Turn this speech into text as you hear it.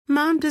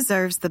Mom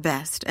deserves the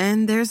best,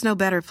 and there's no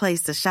better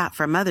place to shop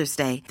for Mother's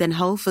Day than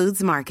Whole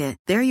Foods Market.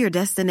 They're your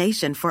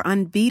destination for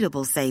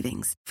unbeatable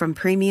savings, from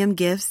premium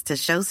gifts to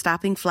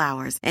show-stopping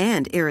flowers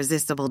and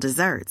irresistible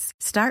desserts.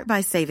 Start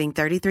by saving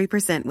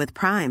 33% with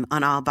Prime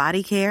on all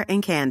body care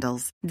and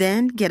candles.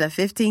 Then get a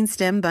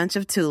 15-stem bunch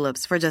of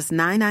tulips for just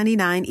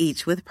 $9.99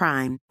 each with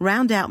Prime.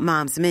 Round out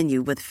Mom's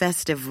menu with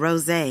festive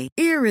rosé,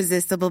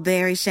 irresistible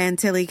berry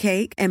chantilly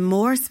cake, and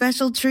more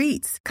special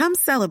treats. Come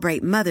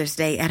celebrate Mother's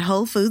Day at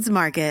Whole Foods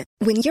Market.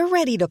 When you're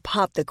ready to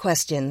pop the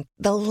question,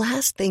 the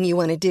last thing you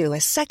want to do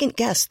is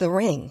second-guess the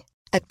ring.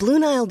 At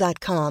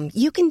BlueNile.com,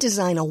 you can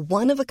design a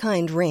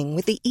one-of-a-kind ring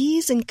with the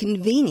ease and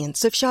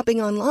convenience of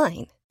shopping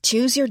online.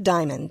 Choose your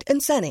diamond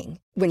and setting.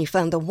 When you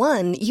find the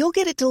one, you'll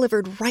get it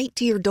delivered right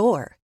to your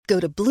door.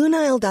 Go to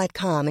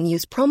BlueNile.com and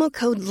use promo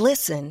code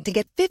LISTEN to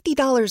get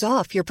 $50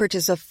 off your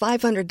purchase of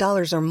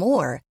 $500 or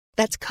more.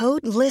 That's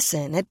code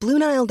LISTEN at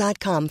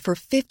BlueNile.com for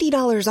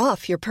 $50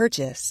 off your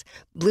purchase.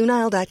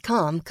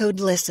 BlueNile.com, code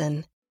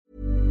LISTEN.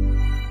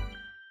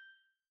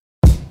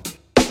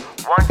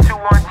 1 2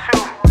 1 2.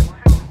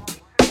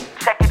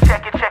 Check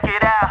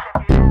it out.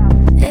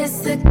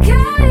 It's the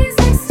guys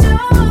next door.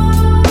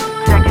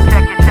 Check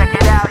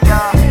it out,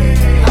 y'all.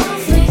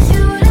 Only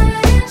you to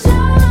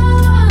enjoy.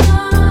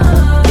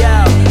 Yo,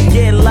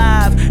 get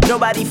live.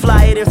 Nobody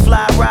flyer than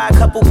fly ride.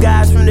 Couple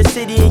guys from the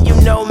city, and you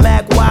know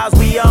Mac Wiles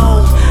we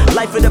own.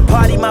 Life of the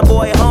party, my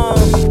boy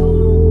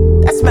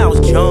home. That smells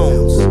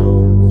Jones.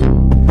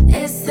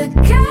 It's the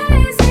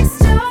guys next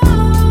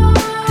door.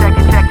 Check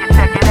it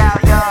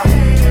out, y'all.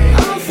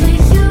 Only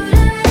you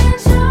to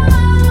enjoy.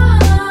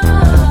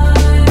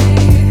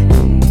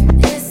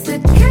 It's the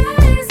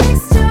guys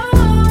next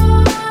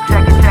door.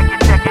 Check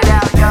it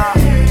out, y'all.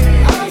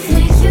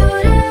 Only you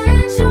to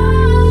enjoy.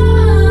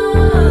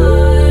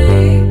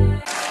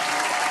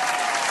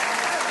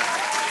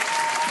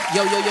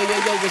 Yo,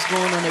 what's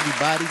going on,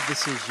 everybody?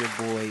 This is your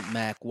boy,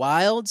 Mac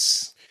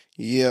Wilds.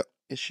 Yep,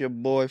 it's your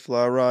boy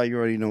Fly Rod. You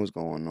already know what's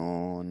going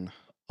on.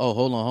 Oh,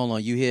 hold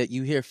on. You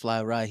hear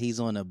Fly Ride? He's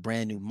on a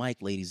brand new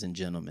mic, ladies and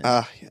gentlemen.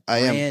 I am.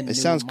 Brand It new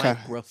sounds kind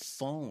of.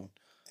 microphone.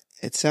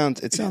 It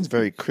sounds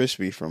very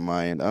crispy from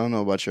my end. I don't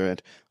know about your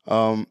end.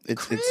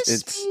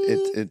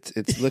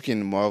 It's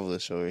looking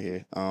marvelous over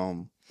here.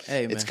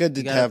 Hey, man, it's good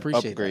to you gotta have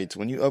appreciate upgrades. that.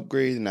 When you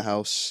upgrade in the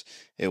house,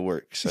 it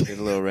works. I did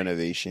a little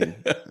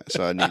renovation,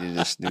 so I needed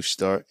this new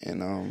start,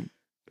 and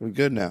we're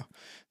good now.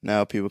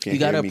 Now people can You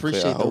gotta hear me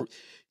clear. I hope.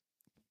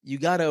 You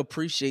gotta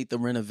appreciate the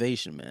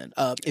renovation, man.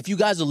 If you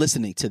guys are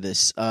listening to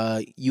this,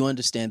 you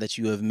understand that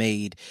you have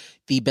made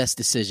the best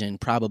decision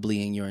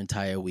probably in your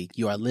entire week.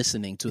 You are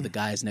listening to the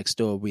guys next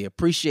door. We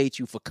appreciate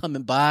you for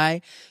coming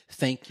by.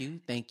 Thank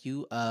you.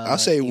 I'll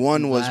say if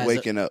one you was guys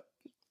waking up.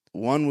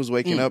 One was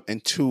waking up,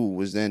 and two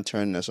was then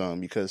turning us on,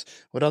 because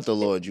without the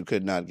Lord, you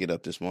could not get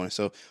up this morning.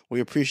 So we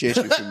appreciate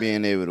you for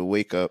being able to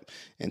wake up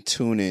and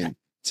tune in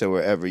to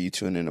wherever you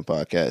tune in a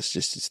podcast,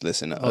 just to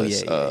listen to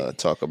us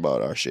talk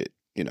about our shit,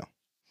 you know.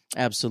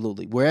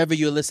 Absolutely. Wherever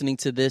you're listening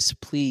to this,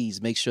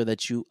 please make sure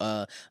that you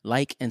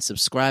like and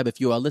subscribe.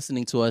 If you are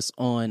listening to us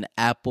on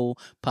Apple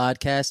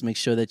Podcasts, make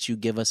sure that you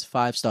give us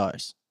 5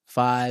 stars.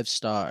 5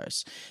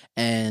 stars.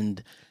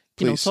 And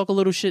you know, talk a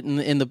little shit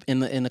in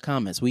the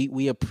comments.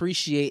 We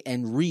appreciate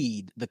and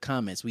read the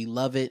comments. We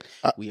love it.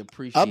 We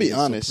appreciate it. I'll be So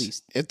honest.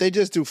 please. If they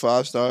just do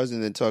 5 stars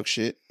and then talk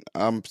shit,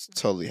 I'm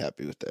totally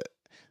happy with that.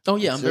 Oh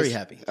yeah, I'm very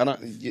happy.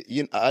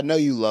 I know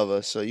you love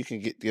us, so you can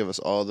give us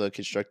all the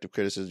constructive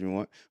criticism you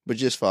want, but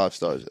just 5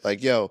 stars.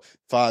 Like, yo,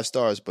 5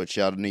 stars, but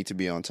y'all need to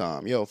be on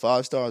time. Yo,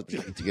 5 stars, but you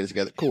need to get it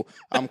together. Cool.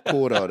 I'm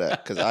cool with all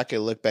that, because I can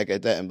look back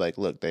at that and be like,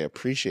 look, they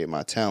appreciate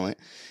my talent,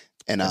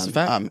 and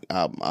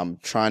I'm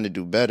trying to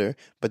do better,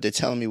 but they're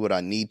telling me what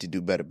I need to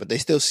do better. But they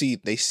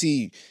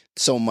see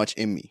so much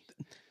in me.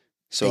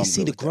 So they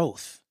see the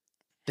growth.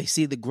 They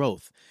see the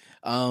growth.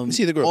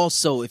 See the growth.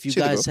 Also, if you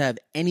guys have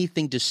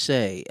anything to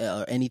say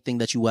or anything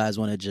that you guys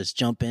want to just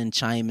jump in,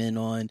 chime in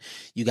on,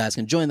 you guys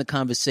can join the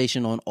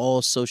conversation on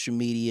all social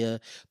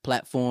media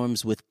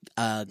platforms with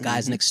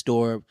Guys Next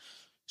Door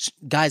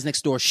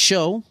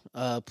Show.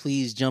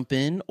 Please jump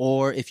in.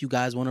 Or if you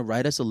guys want to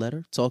write us a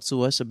letter, talk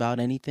to us about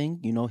anything,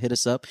 hit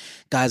us up.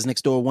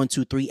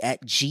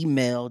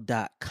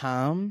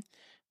 guysnextdoor123@gmail.com.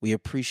 We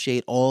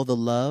appreciate all the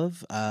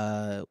love.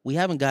 We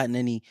haven't gotten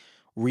any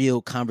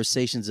real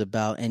conversations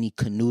about any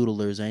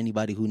canoodlers or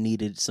anybody who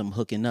needed some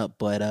hooking up,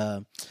 but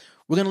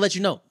we're gonna let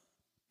you know.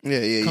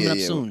 Coming up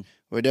soon.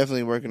 We're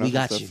definitely working on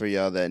some stuff for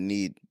y'all that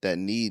need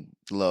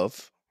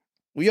love.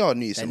 We all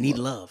need some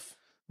love.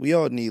 We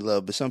all need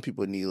love, but some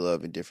people need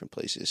love in different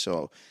places.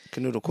 So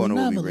Canoodle Corner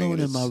will be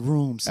bringing us. I'm alone in my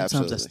room. Sometimes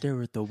Absolutely. I stare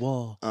at the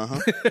wall.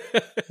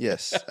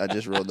 Yes, I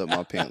just rolled up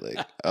my pant leg.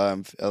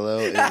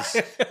 LL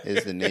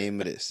is the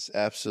name of this.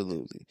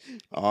 Absolutely.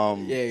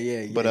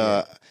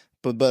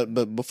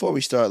 But before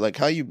we start, like,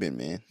 how you been,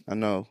 man? I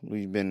know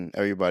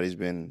everybody's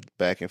been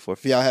back and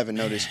forth. If y'all haven't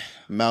noticed,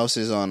 Mouse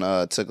is on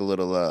took a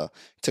little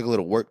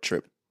work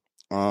trip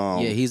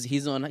Yeah,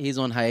 he's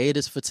on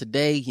hiatus for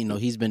today. You know,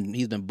 he's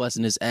been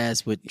busting his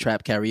ass with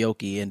Trap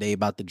Karaoke, and they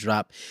about to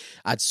drop.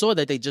 I saw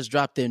that they just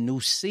dropped their new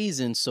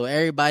season, so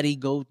everybody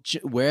go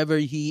wherever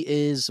he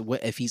is.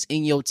 If he's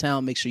in your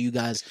town, make sure you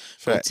guys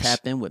go Facts. tap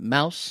in with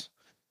Mouse.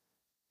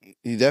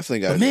 You definitely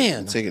got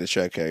Man. to take it to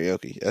Trap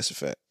Karaoke. That's a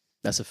fact.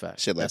 That's a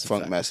fact. Shit like That's a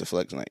Funk fact. Master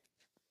Flex night.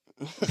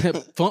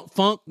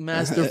 Funk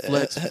Master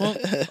Flex. Funk.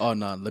 Oh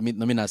no, let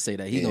me not say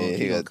that. He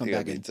gonna come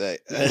back and tight.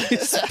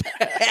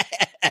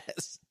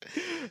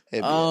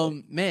 Hey,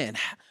 man,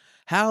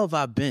 how have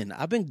I been?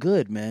 I've been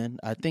good, man.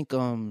 I think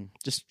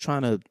just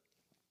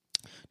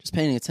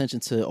paying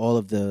attention to all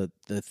of the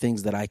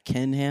things that I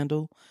can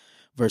handle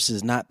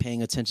versus not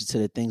paying attention to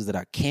the things that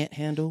I can't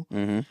handle.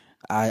 Mm-hmm.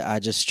 I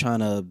just trying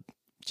to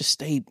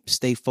just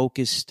stay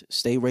focused,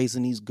 stay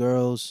raising these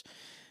girls,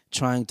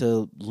 trying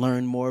to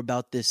learn more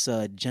about this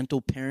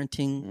gentle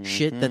parenting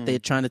shit that they're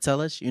trying to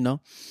tell us, you know.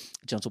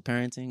 Gentle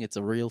parenting, it's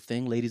a real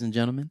thing, ladies and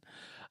gentlemen.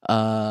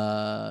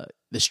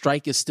 The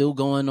strike is still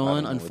going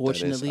on,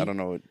 unfortunately. I don't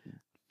know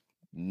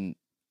what.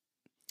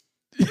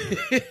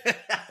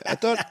 I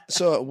thought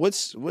so.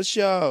 What's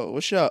y'all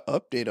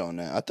update on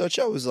that? I thought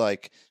y'all was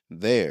like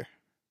there.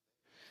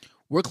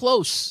 We're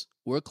close.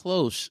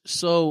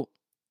 So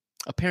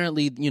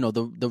apparently, you know,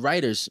 the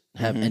writers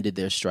have ended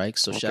their strike.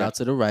 So shout out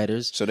to the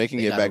writers. So they can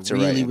They get got back a to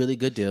really, writing. really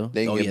good deal.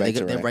 They can get back to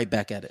they're writing. right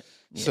back at it.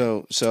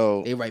 Yeah.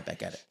 So They right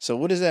back at it. So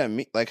what does that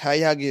mean? Like how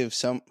y'all give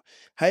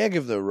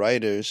the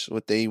writers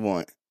what they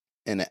want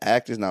and the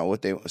actors not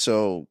what they want.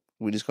 So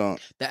we just going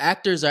The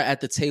actors are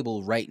at the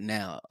table right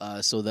now.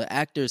 So the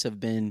actors have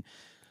been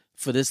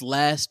for this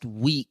last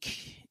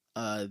week.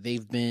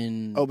 They've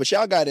been. Oh, but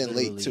y'all got in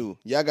Literally. late too.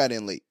 Y'all got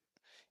in late.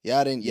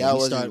 Y'all didn't. Yeah, Y'all we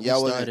wasn't.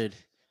 started.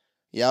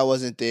 Y'all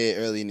wasn't there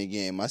early in the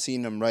game. I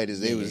seen them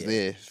writers. They was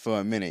there for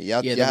a minute.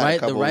 Y'all. Yeah, y'all had a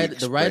couple weeks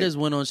the writers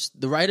went on.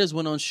 The writers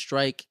went on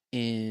strike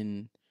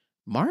in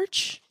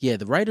March. Yeah,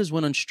 the writers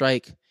went on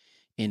strike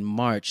in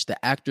March.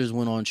 The actors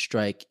went on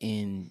strike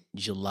in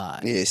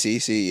July. Yeah. See.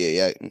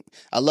 Yeah.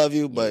 I love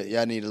you, but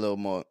y'all need a little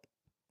more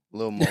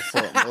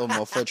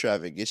foot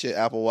traffic. Get your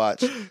Apple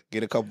Watch.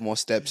 Get a couple more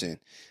steps in,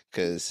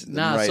 because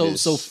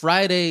So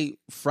Friday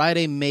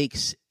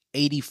makes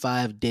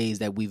 85 days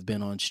that we've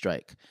been on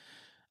strike.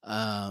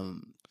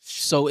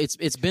 So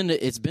it's been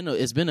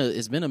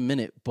a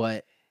minute,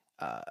 but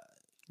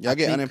y'all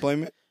get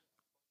unemployment.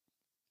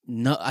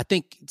 no, I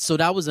think so.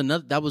 That was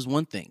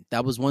one thing.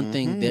 That was one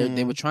thing.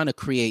 They were trying to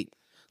create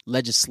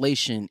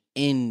legislation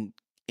in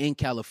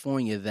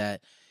California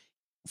that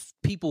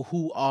people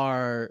who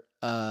are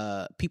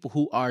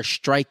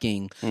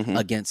striking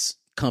against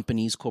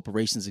companies,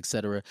 corporations,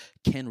 etc.,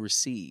 can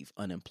receive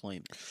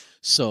unemployment.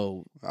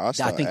 So I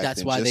think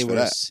that's why they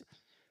were.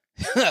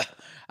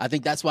 I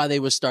think that's why they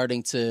were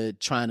starting to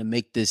trying to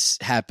make this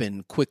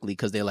happen quickly,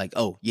 because they're like,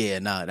 oh yeah,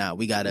 nah,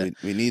 we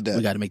need that.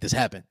 we gotta make this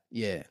happen.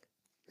 Yeah.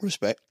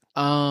 Respect.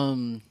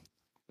 But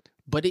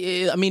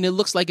it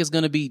looks like it's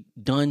gonna be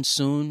done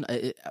soon.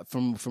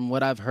 From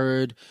what I've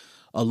heard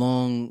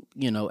along,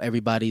 you know,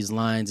 everybody's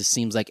lines, it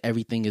seems like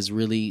everything is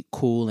really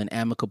cool and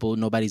amicable.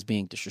 Nobody's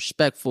being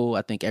disrespectful.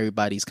 I think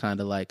everybody's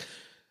kind of like,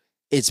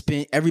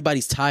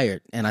 everybody's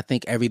tired, and I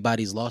think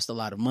everybody's lost a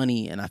lot of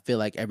money, and I feel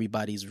like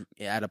everybody's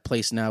at a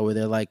place now where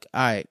they're like,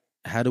 all right,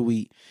 how do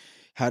we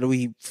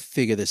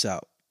figure this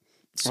out?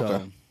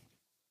 So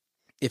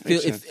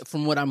Okay.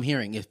 from what I'm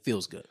hearing, it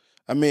feels good.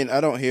 I mean,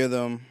 I don't hear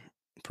them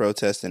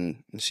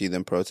protesting, see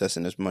them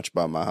protesting as much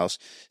by my house,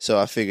 so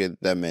I figured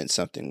that meant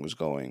something was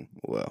going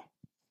well.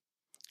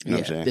 You know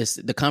what I'm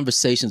saying? The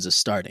conversations are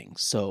starting,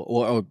 so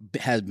or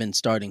has been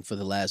starting for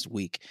the last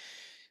week.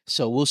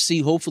 So we'll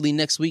see. Hopefully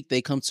next week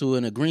they come to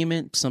an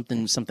agreement.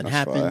 Something That's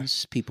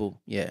happens.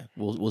 People,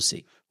 we'll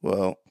see.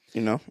 Well,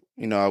 you know,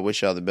 I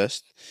wish y'all the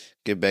best.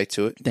 Get back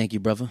to it. Thank you,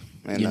 brother.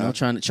 And, you know,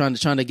 trying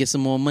to get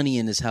some more money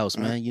in this house,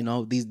 man. You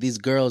know, these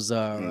girls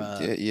are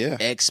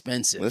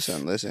expensive.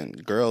 Listen.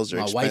 Girls are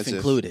My expensive. wife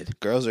included.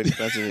 Girls are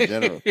expensive in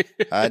general.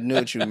 I knew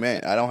what you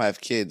meant. I don't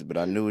have kids, but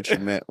I knew what you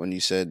meant when you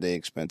said they're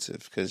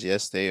expensive. Because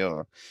yes, they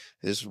are.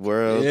 This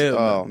world,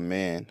 Yeah,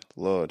 man,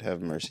 Lord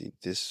have mercy.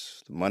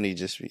 This money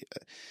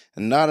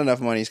not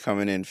enough money's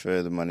coming in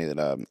for the money that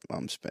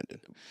I'm spending.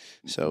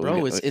 So,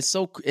 Bro,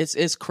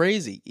 it's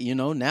crazy. You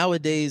know,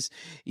 nowadays,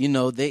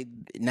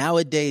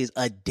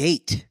 a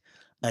date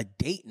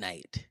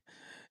night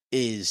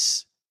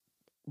is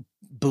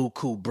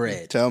buku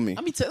bread. Tell me.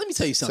 Let me tell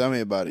you something. Tell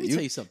me about it. Let me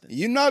tell you something.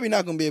 You know I'm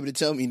not gonna be able to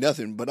tell me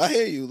nothing, but I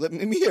hear you. Let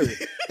me hear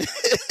it.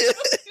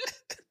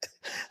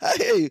 I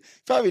hear you.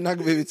 Probably not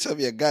gonna be able to tell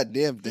me a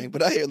goddamn thing,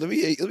 but let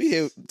me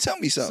hear. Tell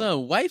me something. So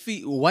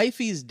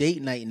wifey's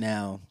date night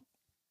now.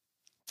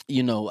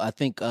 You know, I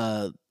think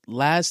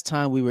last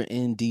time we were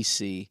in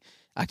DC,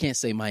 I can't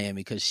say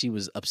Miami because she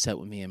was upset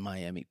with me in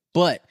Miami.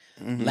 But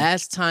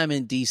last time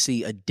in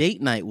DC, a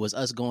date night was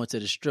us going to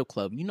the strip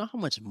club. You know how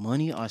much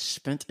money I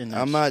spent in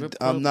that strip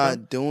club? I'm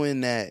not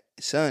doing that,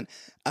 son.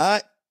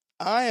 I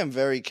am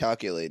very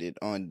calculated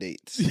on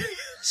dates.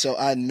 So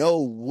I know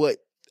what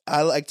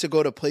I like to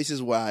go to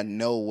places where I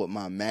know what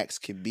my max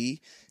could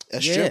be.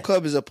 A strip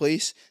club is a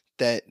place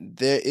that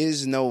there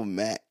is no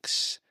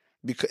max.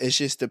 Because it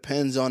just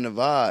depends on the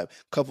vibe.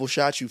 Couple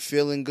shots, you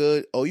feeling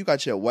good. Oh, you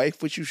got your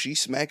wife with you. She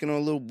smacking on a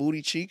little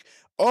booty cheek.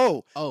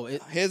 Oh,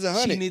 here's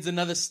 100. She needs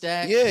another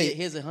stack. Yeah,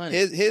 here's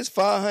 100. Here's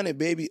 500,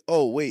 baby.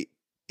 Oh, wait.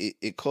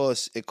 It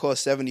costs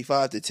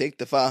 75 to take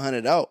the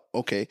 500 out.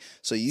 Okay,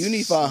 so you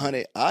need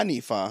 500. I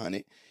need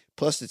 500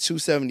 plus the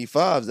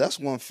 275s. That's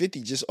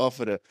 150 just off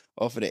of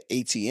the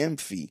ATM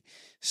fee.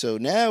 So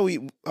now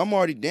I'm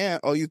already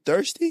down. Oh, you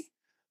thirsty?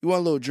 You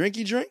want a little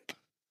drinky drink?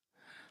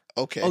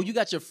 Okay. Oh, you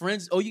got your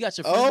friends. Oh, you got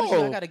your friends. with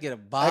you? I gotta get a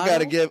bottle. I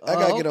gotta get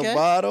okay. a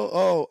bottle.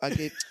 Oh,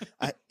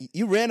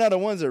 you ran out of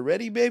ones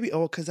already, baby.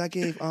 Oh, cause I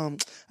gave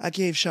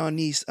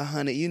Shawnice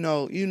 100. You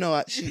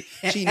know, she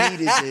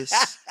needed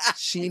this.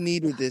 She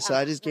needed this. So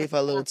I just gave her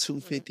a little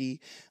 250.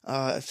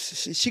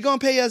 She gonna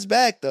pay us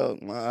back though.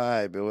 All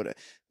right, but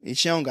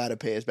she don't gotta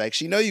pay us back.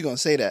 She know you gonna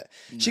say that.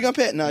 No. She gonna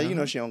pay. No, you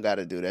know she don't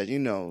gotta do that. You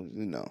know.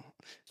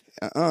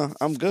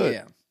 I'm good.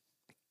 Yeah.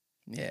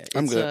 Yeah,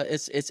 I'm good.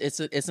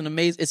 It's an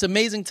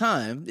amazing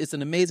time. It's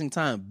an amazing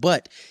time,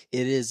 but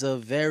it is a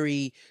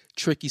very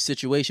tricky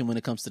situation when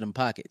it comes to them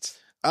pockets.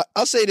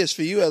 I'll say this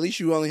for you: at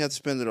least you only have to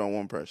spend it on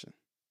one person.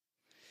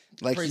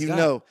 Like Praise you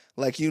God.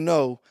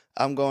 know,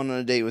 I'm going on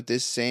a date with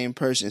this same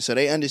person, so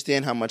they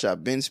understand how much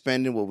I've been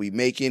spending, what we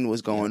making,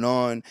 what's going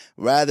on.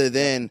 Rather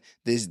than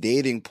this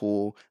dating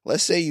pool.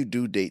 Let's say you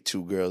do date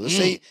 2 girls.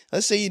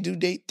 Let's say you do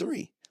date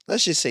 3.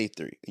 Let's just say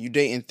 3. You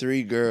dating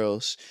 3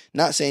 girls.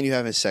 Not saying you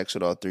having sex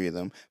with all 3 of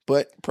them,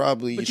 but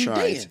probably you're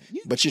trying to.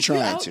 But you're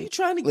trying to.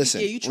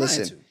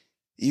 Listen.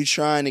 You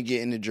trying to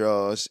get in the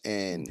draws,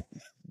 and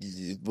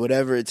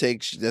whatever it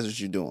takes, that's what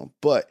you're doing.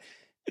 But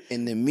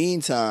in the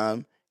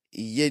meantime,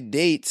 your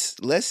dates.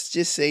 Let's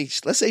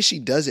say she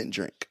doesn't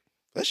drink.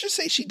 Let's just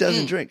say she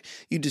doesn't drink.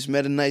 You just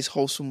met a nice,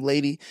 wholesome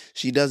lady.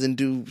 She doesn't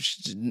do.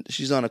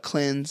 She's on a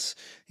cleanse,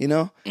 you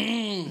know.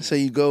 So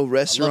you go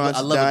restaurants,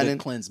 I love dining. a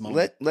good cleanse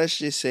moment. Let's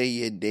just say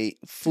your date,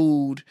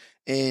 food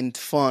and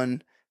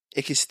fun.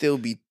 It can still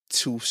be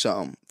 2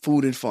 something.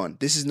 Food and fun.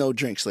 This is no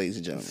drinks, ladies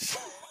and gentlemen.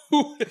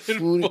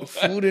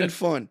 Food and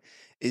fun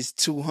is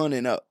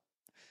 200 up.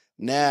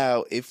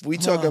 Now, if we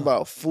talk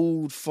about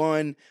food,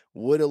 fun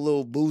with a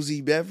little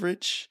boozy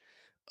beverage,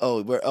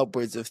 we're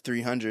upwards of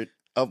 300.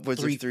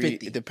 Upwards of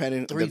 350,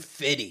 depending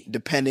 350.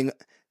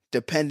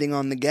 Depending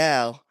on the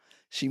gal,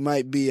 she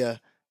might be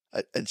a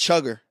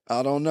chugger.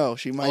 I don't know.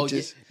 She might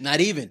not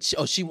even.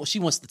 She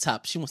wants the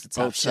top. She wants the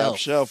top shelf. Top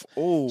shelf.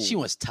 Oh, she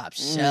wants top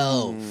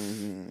shelf.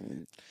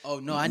 Oh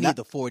no, I need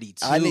the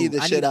 42. I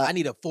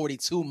need a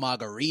 42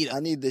 margarita. I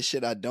need the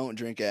shit I don't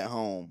drink at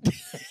home.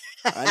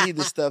 I need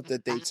the stuff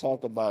that they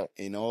talk about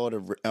in all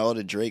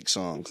the Drake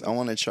songs. I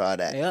want to try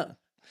that. Yeah.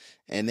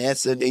 And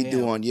that's what they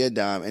do on your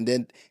dime. And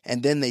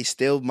then they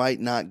still might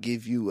not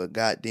give you a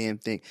goddamn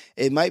thing.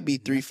 It might be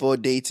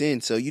 3-4 dates in.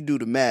 So you do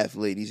the math,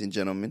 ladies and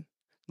gentlemen.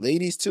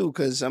 Ladies too,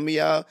 because some of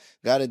y'all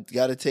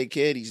gotta take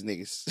care of these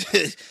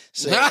niggas.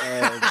 So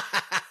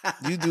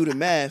you do the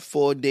math.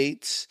 4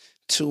 dates,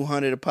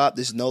 200 a pop.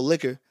 There's no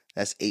liquor.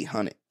 That's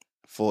 800.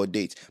 4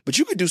 dates. But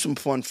you could do some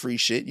fun free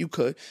shit. You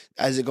could.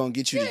 Is it gonna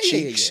get you the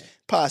cheeks? Yeah.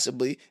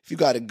 Possibly. If you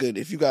got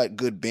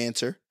good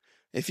banter.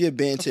 If your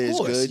banter is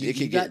good, it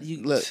can get.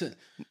 Look,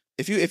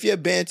 if your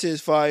banter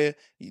is fire,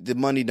 the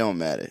money don't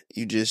matter.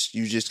 You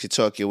just could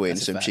talk your way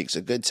into some cheeks.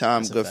 A good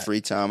time, good free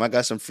time. I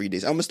got some free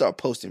dates. I'm gonna start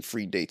posting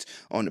free dates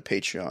on the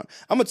Patreon.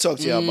 I'm gonna talk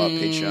to y'all about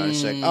Patreon in a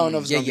second. I don't know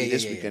if it's gonna be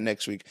this week or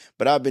next week,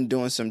 but I've been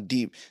doing some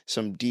deep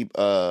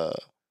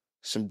internal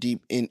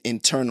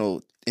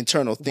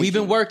thinking. We've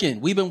been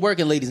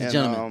working, ladies and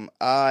gentlemen.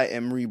 I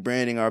am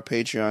rebranding our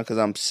Patreon because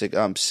I'm sick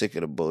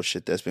of the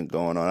bullshit that's been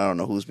going on. I don't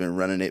know who's been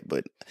running it,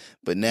 but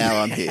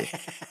now I'm here.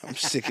 I'm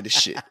sick of the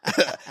shit.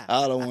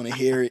 I don't want to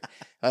hear it.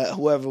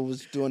 Whoever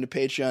was doing the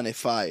Patreon, they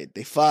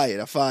fired.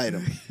 I fired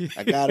them.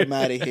 I got them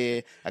out of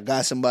here. I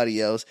got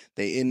somebody else.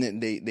 They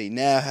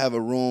now have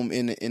a room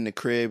in the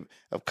crib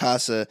of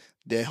Casa.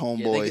 They're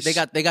homeboys. They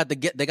got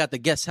the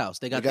guest house.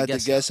 They got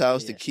the guest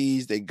house. The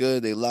keys. They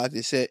good. They locked.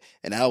 They set.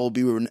 And I will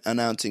be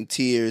announcing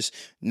tiers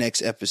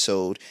next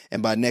episode.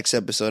 And by next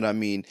episode, I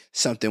mean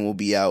something will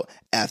be out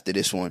after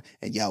this one,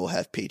 and y'all will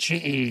have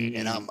Patreon.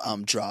 And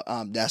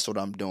that's what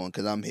I'm doing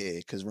because I'm here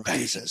because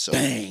Ryan says so.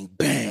 Bang.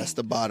 That's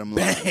the bottom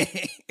line.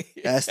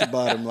 That's the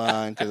bottom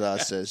line because I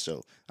said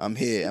so. I'm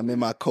here. I'm in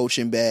my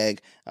coaching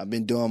bag. I've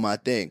been doing my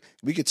thing.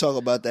 We could talk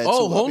about that too.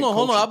 Oh, hold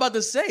on. I'm about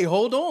to say,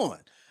 hold on.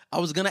 I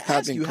was gonna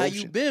ask you how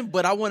you been,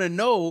 but I want to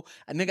know,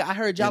 nigga. I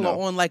heard y'all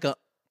are on like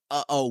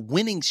a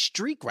winning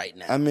streak right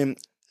now. I mean,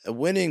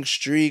 winning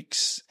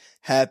streaks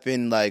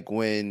happen like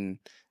when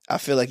I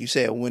feel like you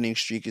say a winning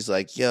streak is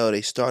like, yo,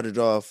 they started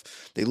off,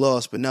 they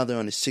lost, but now they're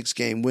on a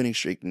 6-game winning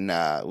streak.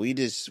 Nah, we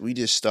just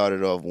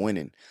started off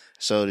winning.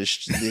 So this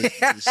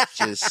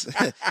just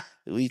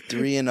we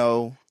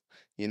 3-0.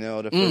 You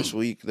know,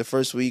 the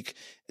first week,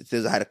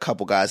 I had a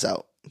couple guys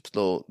out.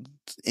 little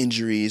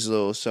injuries,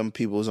 some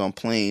people was on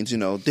planes,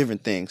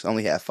 different things.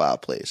 Only had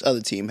 5 players.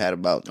 Other team had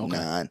about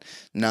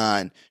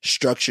nine,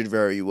 structured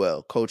very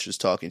well. Coach was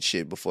talking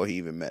shit before he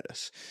even met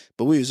us.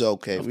 But we was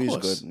okay. We was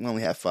good. We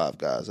only had 5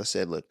 guys. I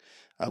said, look,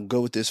 I'm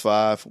good with this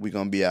 5. We're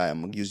going to be all right.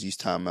 I'm going to use these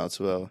timeouts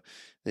well.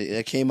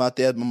 I came out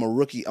there. I'm a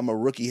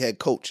rookie head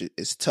coach.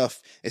 It's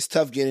tough. It's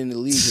tough getting in the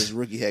league as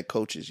rookie head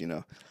coaches, A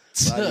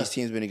lot of these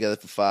teams been together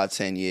for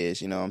 5-10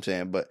 years, you know what I'm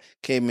saying? But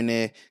came in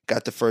there,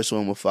 got the first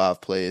one with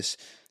 5 players.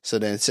 So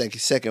then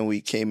second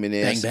week came in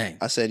there. Bang, bang.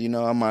 I said,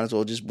 I might as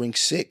well just bring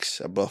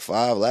 6. I brought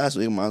 5 last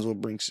week. I might as well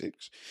bring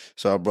 6.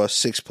 So I brought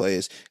 6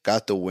 players,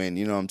 got the win.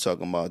 You know what I'm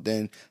talking about.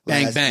 Then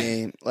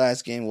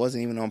last game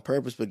wasn't even on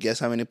purpose, but guess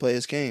how many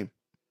players came?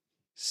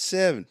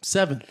 7.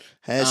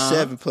 Had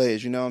 7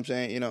 players, you know what I'm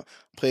saying?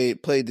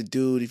 Played the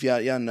dude. If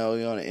y'all know,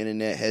 on the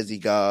internet,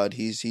 Hezzy God.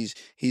 He's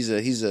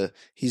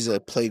a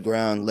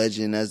playground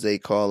legend, as they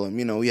call him.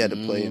 We had to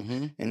play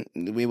him, and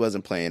we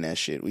wasn't playing that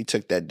shit. We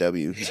took that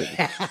W,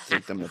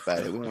 took them to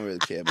battle. We don't really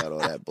care about all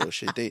that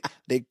bullshit.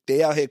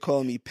 They out here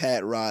calling me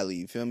Pat Riley.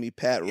 You feel me?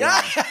 Pat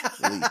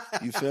Riley.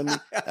 You feel me?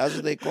 That's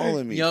what they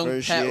calling me. Young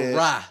First Pat year.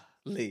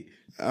 Riley.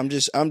 I'm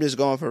just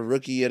going for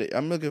rookie.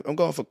 I'm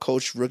going for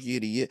coach rookie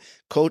of the year.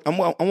 Coach, I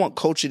want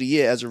coach of the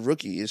year as a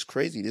rookie. It's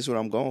crazy. This is what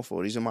I'm going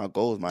for. These are my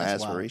goals, my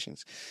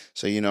aspirations.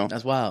 Wild. So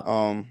that's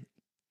wild.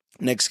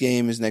 Next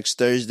game is next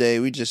Thursday.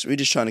 We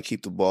just trying to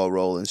keep the ball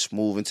rolling,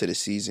 smooth into the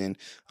season.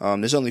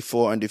 There's only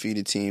 4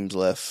 undefeated teams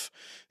left.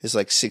 It's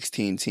like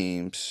 16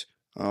 teams.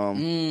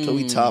 So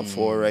we top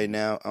 4 right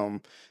now.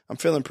 I'm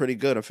feeling pretty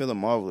good. I'm feeling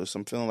marvelous.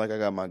 I'm feeling like I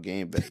got my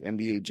game back.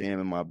 NBA Jam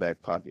in my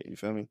back pocket. You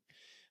feel me?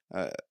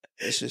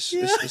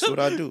 It's what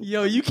I do.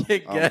 Yo, you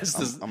can't guess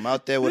this. I'm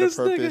out there with a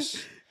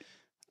purpose.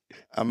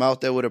 I'm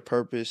out there with a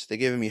purpose. They're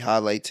giving me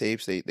highlight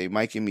tapes. They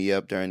miking me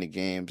up during the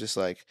game. Just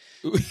like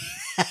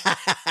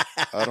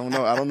I don't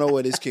know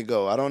where this can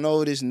go. I don't know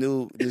where this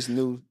new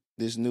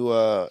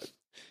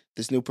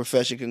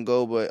profession can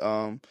go, but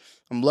I'm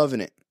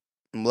loving it.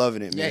 I'm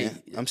loving it,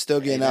 man. I'm still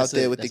getting out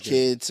there with the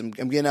kids. I'm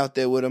getting out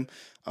there with them.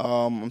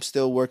 I'm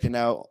still working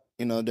out.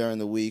 During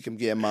the week, I'm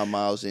getting my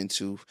miles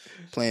into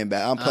playing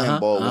back. I'm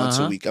playing ball once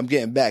a week. I'm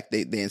getting back.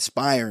 They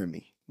inspiring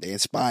me.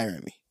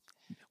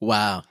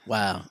 Wow.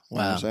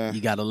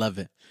 You gotta love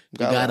it. You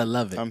gotta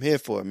love it. I'm here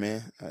for it,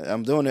 man.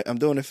 I'm doing it. I'm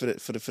doing it for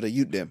the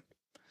youth them.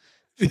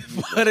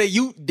 For the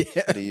youth them.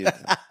 For the youth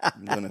them.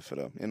 I'm doing it for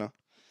them.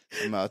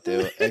 I'm out there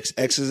with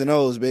X's and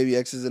O's, baby.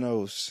 X's and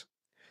O's.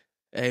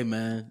 Hey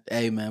man.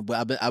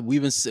 But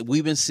we've been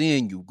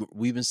seeing you.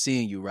 We've been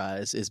seeing you,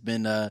 Rise. It's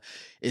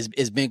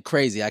been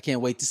crazy. I can't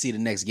wait to see the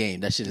next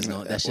game. That shit is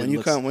going. That shit when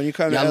you come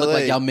to y'all LA, look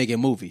like y'all making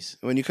movies.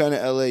 When you come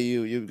to LA,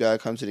 you gotta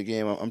come to the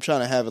game. I'm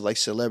trying to have it like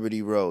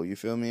Celebrity Row. You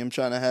feel me? I'm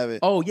trying to have it.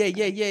 Oh yeah. Like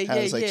We're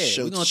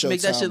gonna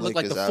make that shit look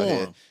like the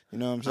Forum. You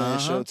know what I'm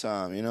saying?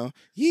 Showtime.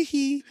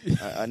 Yee.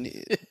 I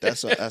need.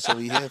 That's what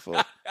we here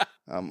for.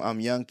 I'm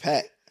young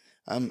Pat.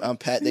 I'm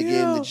Pat. They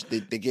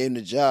gave him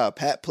the job.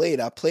 Pat played.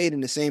 I played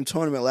in the same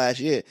tournament last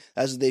year.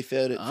 That's what they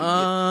failed at.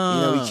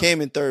 We came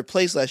in 3rd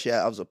place last year.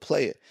 I was a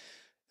player.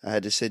 I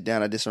had to sit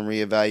down. I did some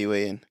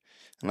reevaluating,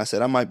 and I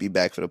said I might be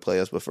back for the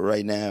playoffs, but for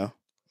right now,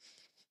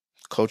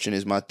 coaching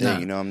is my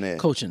thing. I'm there.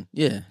 Coaching,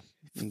 yeah,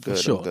 I'm good.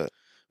 For sure. I'm good.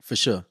 For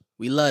sure.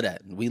 We love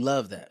that. We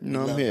love that.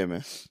 I'm here,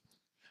 man.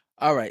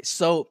 All right,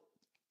 so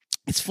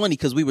it's funny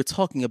because we were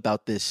talking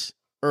about this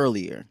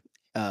earlier.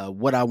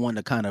 What I want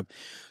to kind of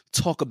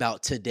talk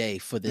about today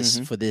for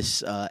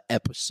this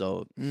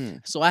episode.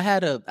 So I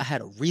had a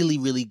really,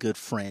 really good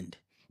friend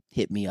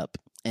hit me up,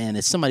 and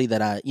it's somebody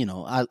that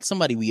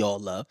somebody we all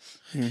love.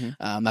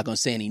 I'm not gonna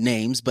say any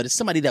names, but it's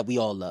somebody that we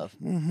all love.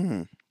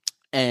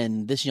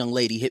 And this young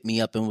lady hit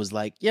me up and was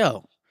like,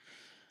 "Yo,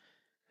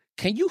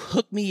 can you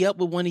hook me up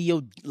with one of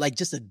your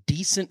just a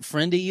decent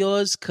friend of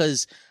yours?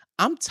 Cause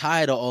I'm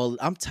tired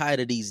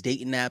of these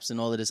dating apps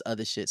and all of this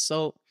other shit."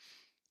 So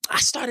I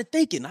started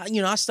thinking,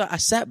 I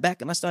sat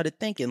back and I started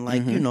thinking, I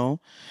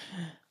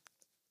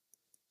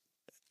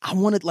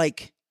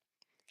wanted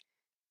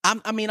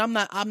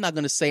I'm not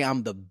gonna say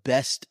I'm the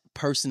best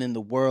person in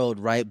the world,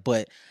 right?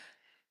 But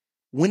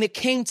when it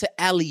came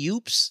to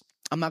alley-oops,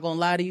 I'm not gonna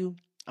lie to you,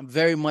 I'm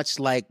very much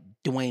like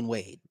Dwayne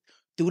Wade.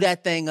 Threw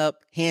that thing up,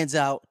 hands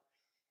out,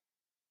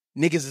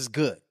 niggas is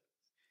good.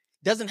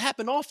 Doesn't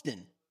happen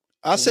often.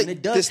 I'll say when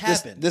it does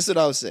happen. This is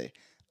what I'll say.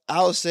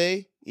 I'll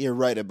say you're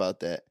right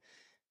about that.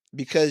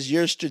 Because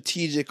you're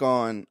strategic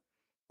on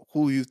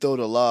who you throw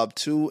the lob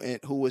to and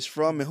who it's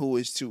from and who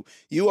it's to.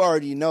 You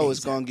already know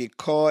it's going to get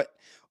caught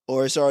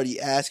or it's already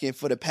asking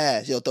for the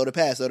pass. Yo, throw the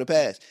pass.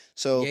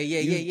 So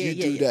you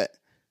do that.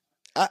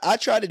 I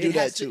try to do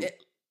that too.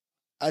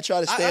 I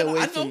try to stay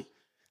away from.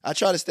 I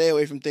try to stay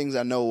away from things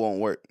I know won't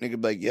work. Nigga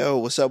be like, yo,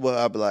 what's up?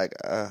 I'll be like,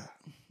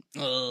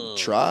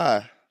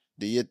 try,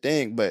 do your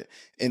thing.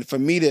 And for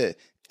me to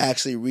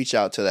actually reach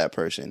out to that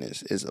person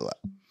is a lot.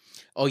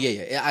 Oh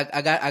yeah.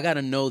 I got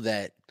to know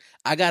that.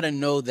 I gotta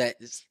know that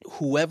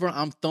whoever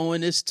I'm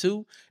throwing this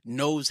to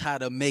knows how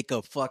to make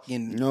a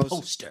fucking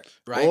poster,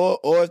 right?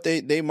 Or if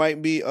they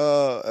might be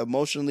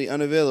emotionally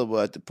unavailable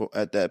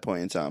at that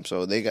point in time.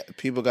 So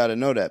people got to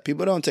know that.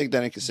 People don't take that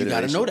in You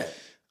consideration. gotta know that.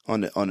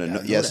 On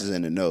the yeses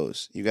and the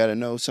nos. You got to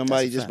know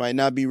somebody just fact. might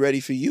not be ready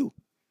for you.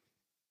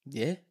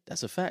 Yeah,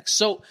 that's a fact.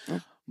 So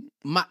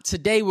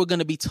today we're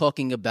gonna be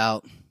talking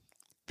about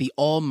the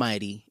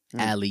almighty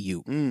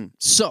alley-oop.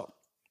 So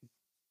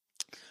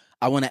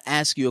I want to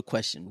ask you a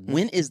question.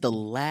 When is the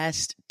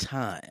last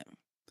time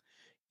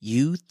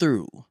you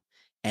threw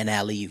an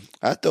alley-oop?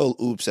 I throw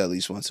oops at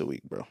least once a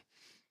week, bro.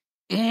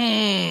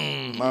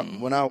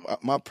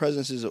 My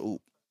presence is a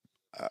oop.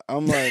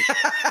 I'm like,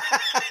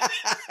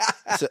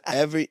 so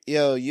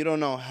you don't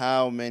know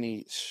how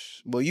many.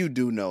 Well, you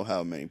do know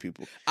how many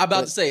people. I'm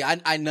about to say,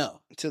 I know.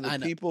 To the I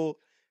know.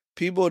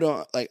 people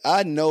don't like.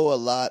 I know a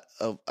lot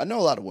of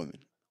women.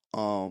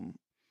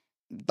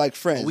 Like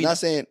friends. We Not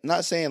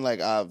saying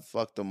like I've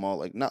fucked them all.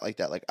 Like not like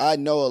that. Like I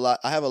know a lot.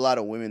 I have a lot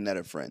of women that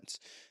are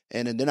friends,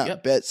 and they're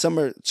not bad. Some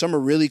are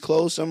really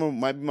close. Some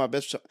might be my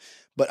best.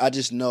 But I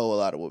just know a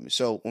lot of women.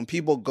 So when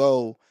people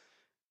go,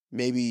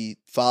 maybe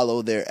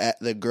follow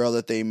the girl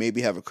that they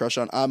maybe have a crush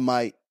on, I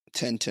might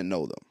tend to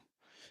know them.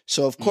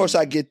 So of course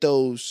I get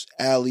those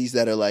alleys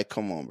that are like,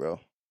 come on,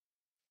 bro,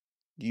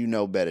 you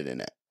know better than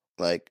that.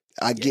 Like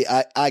I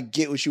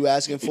get what you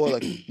asking for.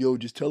 Like, yo,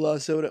 just tell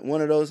us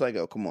one of those. Like,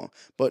 oh, come on.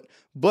 But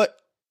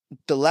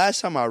the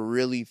last time I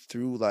really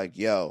threw, like,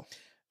 yo,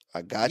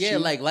 I got you. Yeah,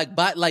 like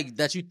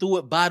that you threw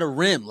it by the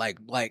rim, like.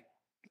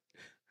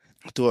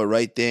 I threw it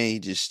right there. And he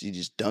just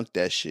dunked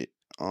that shit.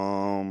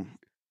 Damn.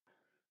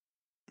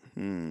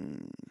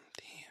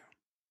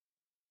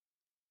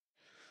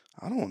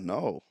 I don't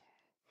know.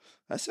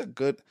 That's a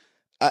good.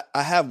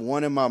 I have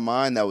one in my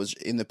mind that was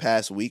in the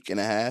past week and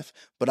a half,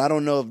 but I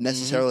don't know if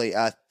necessarily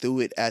I threw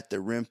it at the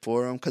rim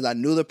for him because I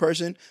knew the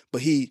person,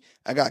 but I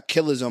got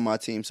killers on my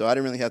team, so I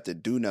didn't really have to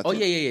do nothing. Oh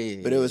yeah.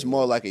 But it was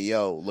more like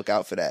look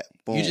out for that.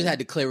 Boom. You just had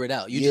to clear it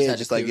out.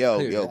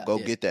 Go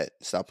get that.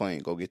 Stop playing.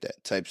 Go get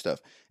that type stuff.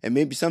 And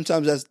maybe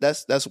sometimes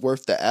that's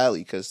worth the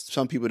alley because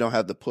some people don't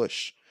have the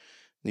push.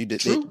 They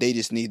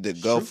just need to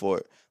go for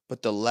it.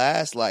 But the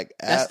last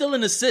that's still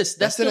an assist.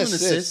 That's still an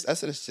assist.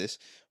 That's an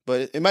assist.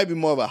 But it might be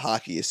more of a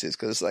hockey assist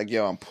because it's like,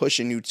 yo, I'm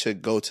pushing you to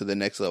go to the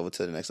next level,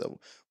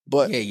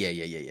 But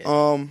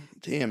yeah.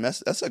 Damn,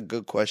 that's a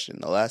good question.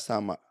 The last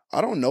time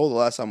I don't know the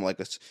last time like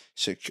a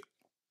secure.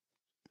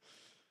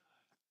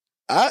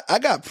 I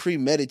got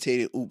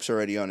premeditated oops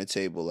already on the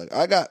table. Like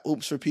I got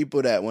oops for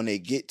people that when they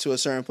get to a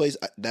certain place,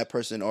 that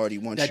person already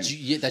wants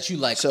you. That you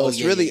like. So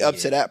it's really up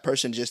to that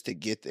person just to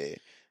get there.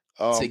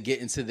 To get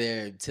into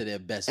their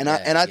best.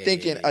 I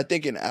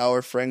think in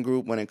our friend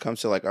group, when it comes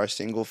to like our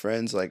single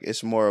friends, like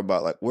it's more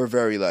about like we're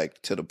very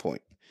like to the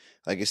point.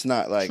 Like it's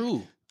not like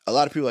True. A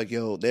lot of people like,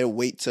 yo, they'll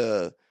wait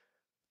to.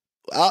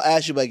 I'll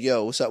ask you like,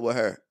 yo, what's up with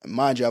her?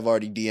 Mind you, I've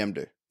already DM'd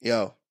her.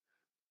 Yo,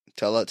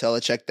 tell her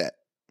check that.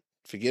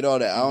 Forget all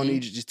that. I don't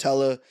need you. Just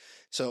tell her.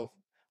 So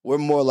we're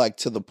more like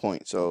to the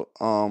point. So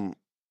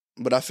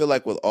but I feel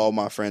like with all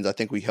my friends, I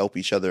think we help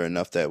each other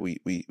enough that we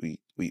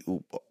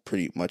oop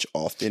pretty much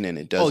often, and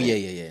it doesn't. Oh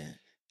yeah.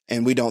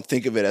 And we don't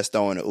think of it as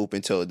throwing an oop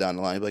until down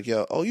the line. Like,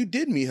 yo, oh, you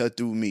did meet her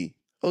through me.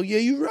 Oh yeah,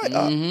 you're right.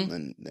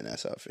 And then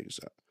that's how it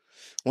figures out.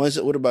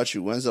 What about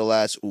you? When's the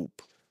last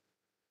oop?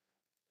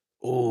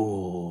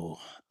 Oh,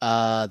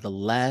 the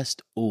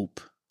last oop.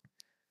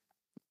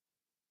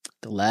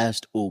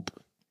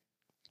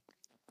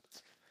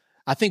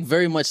 I think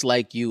very much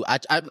like you.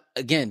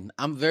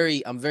 I'm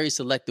very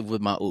selective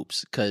with my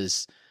oops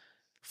because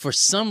for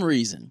some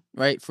reason,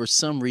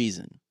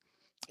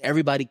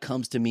 everybody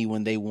comes to me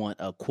when they want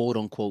a quote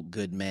unquote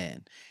good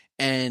man.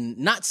 And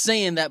not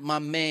saying that my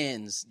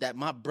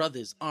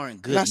brothers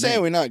aren't good. Not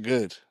saying we're not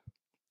good.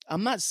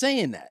 I'm not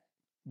saying that.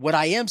 What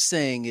I am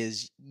saying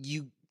is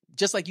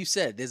just like you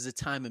said, there's a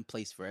time and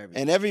place for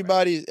everything. And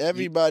everybody's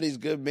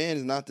good man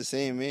is not the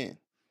same man.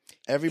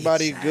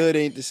 Everybody good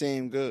ain't the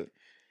same good.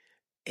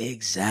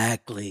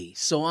 Exactly.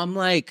 So I'm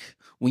like,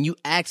 when you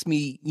ask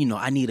me,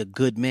 I need a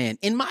good man,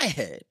 in my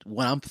head,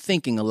 what I'm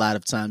thinking a lot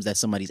of times that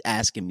somebody's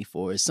asking me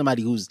for is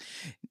somebody who's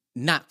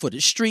not for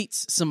the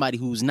streets, somebody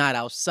who's not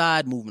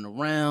outside moving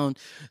around,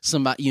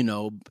 somebody,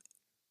 and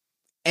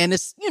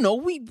it's,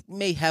 we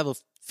may have a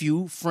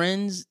few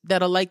friends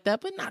that are like that,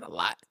 but not a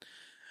lot.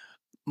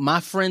 My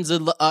friends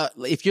are,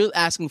 if you're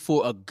asking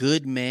for a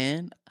good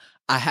man,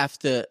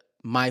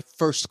 my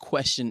first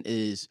question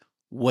is,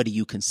 what do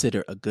you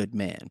consider a good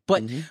man?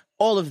 But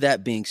all of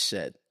that being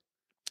said,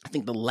 I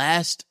think the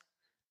last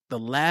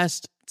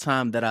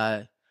time that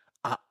I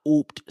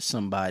ooped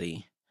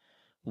somebody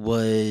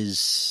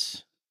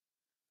was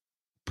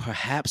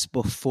perhaps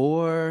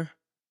before.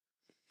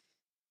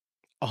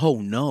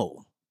 Oh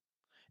no.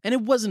 And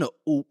it wasn't a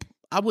oop.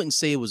 I wouldn't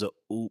say it was a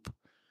oop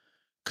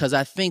because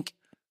I think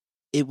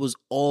it was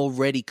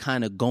already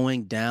kind of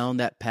going down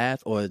that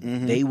path, or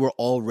they were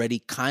already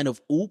kind of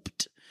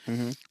ooped.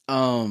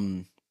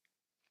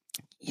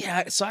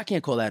 Yeah, so I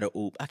can't call that a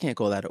oop.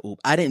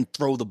 I didn't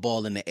throw the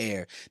ball in the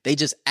air. They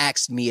just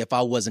asked me if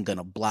I wasn't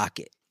gonna block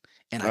it,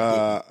 and I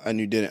didn't. And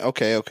you didn't.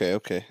 Okay.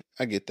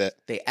 I get that.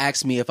 They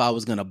asked me if I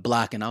was gonna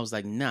block, and I was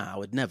like, nah, I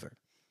would never.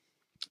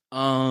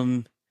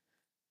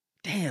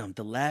 Damn,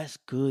 the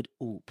last good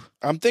oop.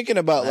 I'm thinking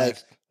about like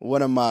Last-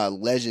 one of my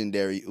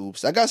legendary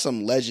oops. I got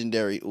some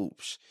legendary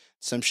oops.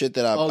 Some shit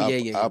that I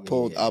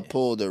pulled. I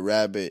pulled a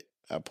rabbit.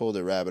 I pulled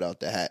a rabbit out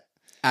the hat.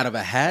 Out of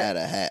a hat? Out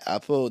of a hat.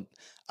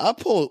 I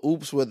pulled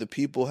oops where the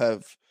people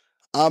have.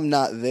 I'm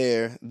not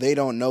there. They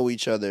don't know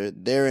each other.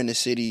 They're in the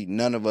city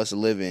none of us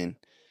live in.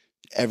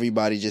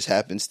 Everybody just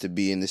happens to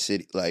be in the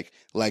city. Like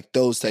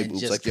those type And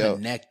oops. just Like yo,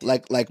 connected.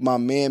 like my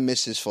man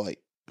missed his flight.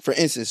 For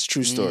instance,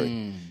 true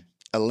story.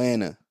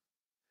 Atlanta.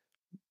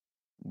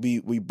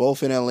 We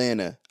both in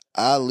Atlanta.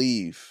 I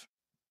leave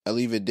a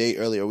day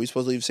early. Are we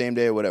supposed to leave the same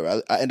day or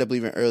whatever? I end up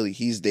leaving early.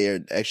 He's there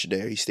the extra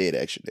day. Or he stayed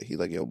the extra day. He's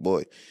like, yo,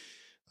 boy,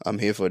 I'm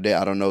here for a day.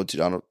 I don't know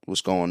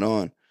what's going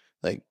on.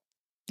 Like,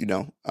 you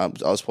know, I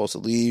was supposed to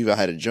leave. I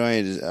had to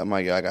join. I'm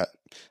like, let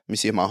me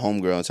see if my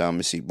homegirl in town. Let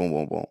me see. Boom,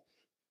 boom, boom.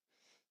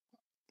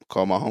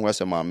 Call my homegirl. I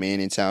said, my man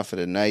in town for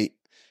the night.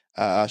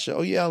 I said,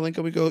 oh, yeah, I'll link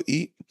up. We go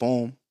eat.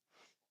 Boom.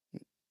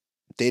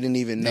 They didn't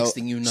even know. Next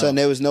thing you know. Son,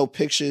 there was no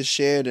pictures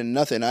shared and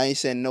nothing. I ain't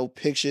send no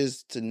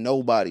pictures to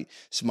nobody.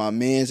 It's my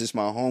man's. It's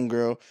my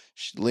homegirl.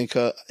 She link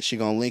her. She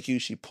gonna link you.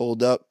 She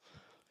pulled up.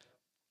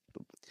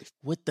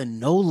 With the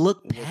no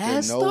look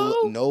pass,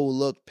 though? No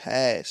look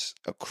pass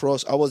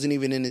across. I wasn't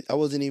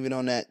even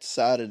on that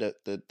side of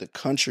the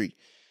country.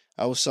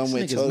 I was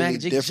somewhere This nigga's totally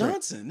Magic different.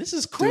 Johnson. This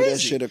is Threw that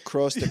crazy. shit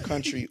across the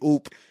country.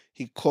 Oop.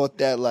 He caught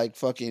that like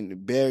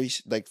fucking Barry,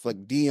 like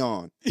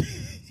Dion.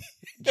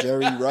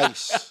 Jerry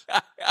Rice.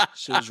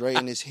 She was right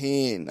in his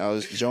hand. I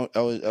was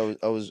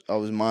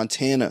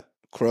Montana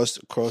across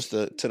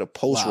to the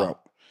post Wow. route.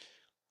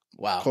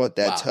 Wow. Caught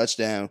that Wow.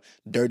 touchdown,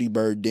 Dirty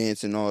Bird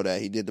dance and all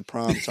that. He did the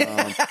prom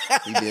time.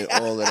 He did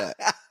all of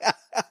that.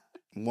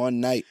 One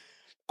night,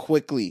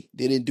 quickly,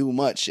 didn't do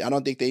much. I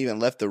don't think they even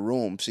left the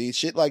room. See,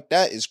 shit like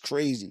that is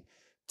crazy.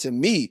 To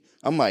me,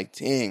 I'm like,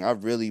 dang, I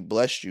really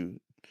blessed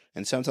you.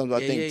 And sometimes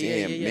I think,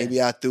 damn,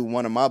 maybe I threw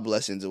one of my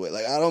blessings away.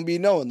 Like I don't be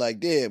knowing, like,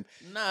 damn.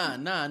 Nah.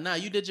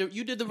 You did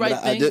the right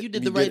But I thing. did- You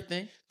did we the right did-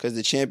 thing. Because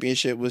the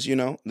championship was, you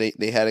know,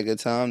 they had a good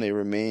time. They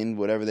remained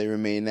whatever they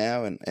remain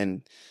now,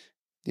 and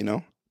you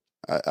know,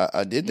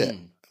 I did that.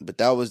 But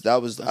that was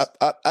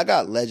I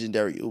got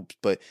legendary oops.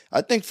 But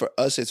I think for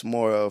us it's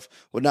more of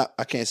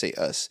I can't say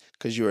us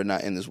because you are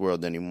not in this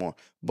world anymore.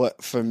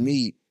 But for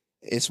me,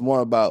 it's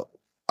more about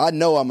I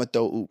know I'm gonna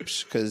throw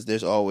oops because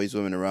there's always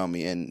women around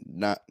me, and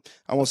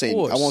I won't say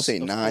Of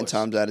 9 course.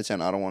 times out of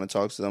 10 I don't want to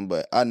talk to them,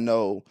 but I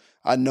know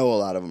a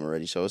lot of them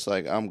already. So it's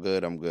like I'm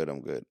good.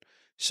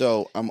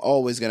 So I'm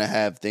always gonna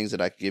have things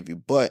that I can give you.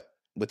 But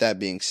with that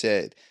being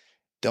said,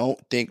 don't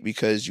think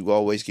because you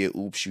always get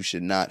oops you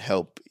should not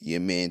help your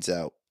mans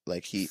out.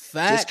 Like just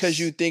Facts. because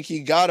you think he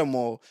got them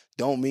all,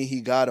 don't mean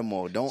he got them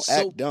all. Don't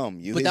act dumb.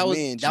 You his that was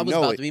mans, that you was know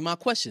about it. to be my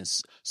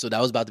questions. So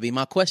that was about to be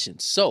my question.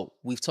 So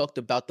we've talked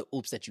about the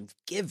oops that you've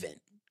given.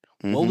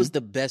 What Mhm. was the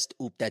best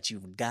oop that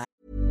you've got?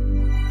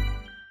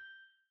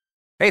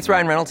 Hey, it's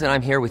Ryan Reynolds, and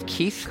I'm here with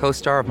Keith,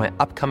 co-star of my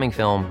upcoming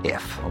film,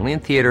 If, only in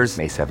theaters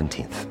May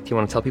 17th. Do you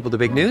want to tell people the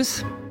big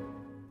news?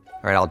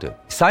 All right, I'll do it.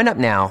 Sign up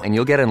now and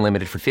you'll get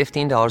unlimited for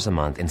 $15 a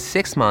month and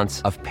 6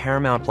 months of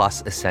Paramount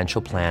Plus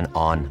Essential Plan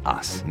on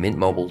us.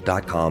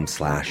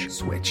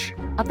 MintMobile.com/switch.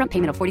 Upfront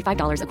payment of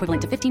 $45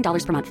 equivalent to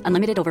 $15 per month.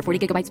 Unlimited over 40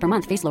 gigabytes per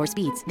month. Face lower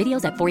speeds.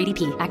 Videos at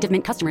 480p. Active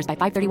Mint customers by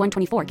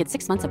 531.24 get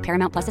 6 months of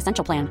Paramount Plus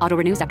Essential Plan. Auto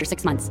renews after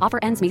 6 months. Offer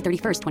ends May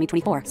 31st,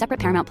 2024. Separate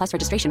Paramount Plus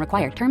registration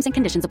required. Terms and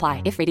conditions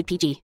apply if rated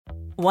PG.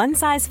 One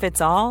size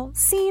fits all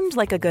seemed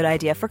like a good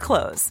idea for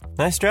clothes.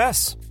 Nice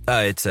dress.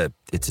 It's a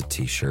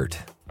t-shirt.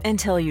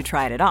 Until you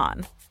tried it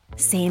on.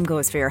 Same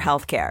goes for your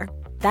healthcare.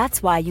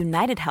 That's why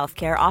United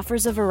Healthcare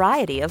offers a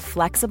variety of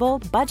flexible,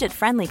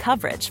 budget-friendly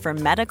coverage for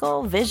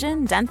medical,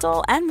 vision,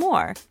 dental, and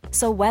more.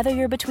 So whether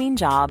you're between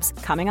jobs,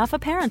 coming off a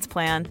parent's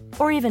plan,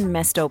 or even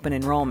missed open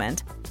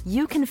enrollment,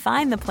 you can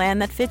find the plan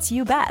that fits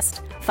you best.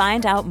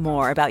 Find out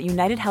more about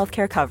United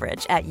Healthcare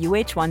coverage at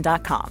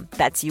uh1.com.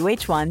 That's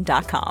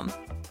uh1.com.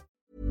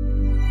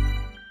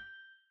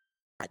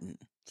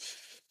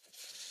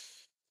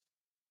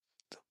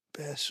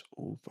 Best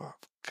oops I've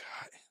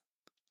got.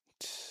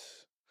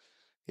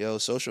 Yo,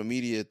 social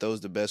media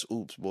throws the best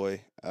oops,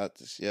 boy.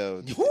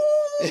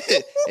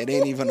 It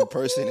ain't even a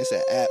person. It's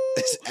an app.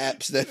 It's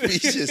apps that be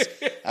just.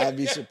 I'd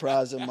be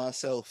surprised at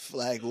myself.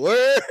 Like,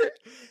 word.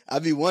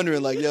 I'd be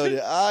wondering, like, yo,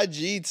 did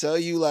IG tell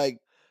you, like,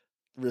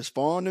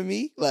 respond to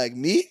me? Like,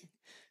 me?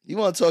 You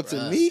want to talk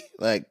to me?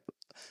 Like,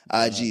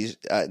 IG.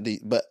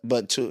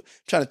 But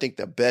trying to think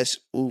the best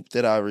oop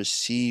that I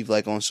received,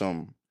 like, on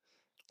some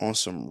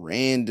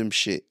random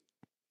shit.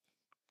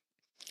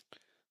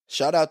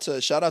 Shout out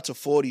to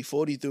 40.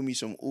 40 threw me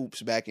some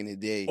oops back in the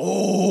day.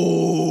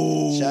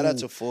 Oh, shout out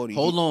to 40.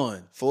 Hold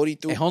on. 40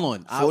 threw. Hey, hold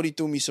on. 40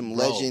 threw me some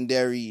Bro.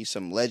 legendary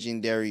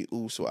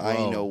oops. So I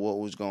didn't Bro. know what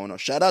was going on.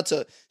 Shout out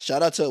to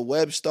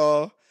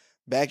Webstar.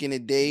 back in the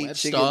day,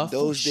 Webster, chicken,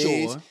 for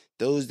sure.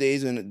 those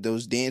days when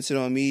those dancing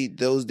on me,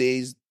 those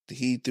days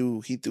he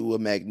threw a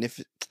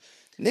magnificent.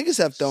 Niggas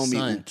have thrown me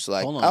Son, oops.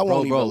 Like, hold on, I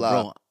won't bro, even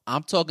lie. bro.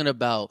 I'm talking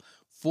about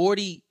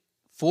 40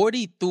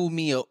 threw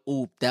me a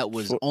oop that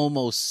was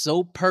almost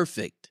so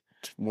perfect.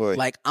 Boy.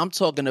 Like I'm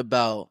talking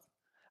about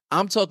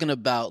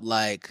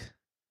like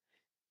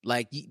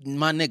my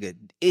nigga,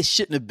 it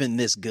shouldn't have been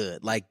this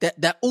good. Like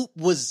that oop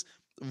was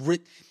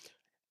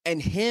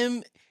and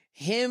him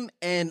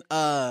and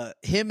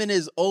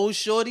his old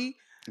shorty.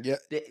 Yeah.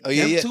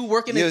 Them two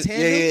working in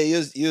tandem.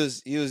 Yeah.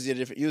 He was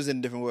in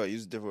a different world. He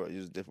was a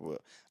different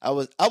world. I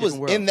was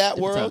in that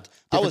world.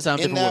 I was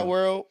in that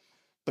world,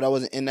 but I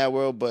wasn't in that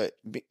world. But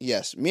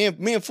yes, me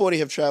and 40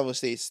 have traveled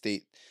state to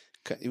state.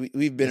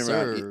 We've been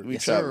around.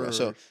 We've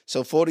traveled around.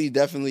 So 40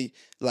 definitely,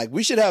 like,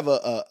 we should have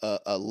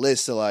a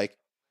list of like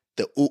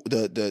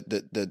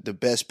the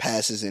best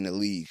passes in the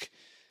league.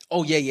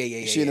 Oh yeah.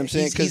 You see what I'm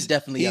saying? He's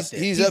definitely up there.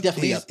 He's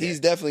definitely up there.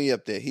 He's definitely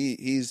up there.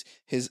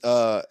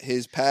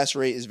 His pass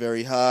rate is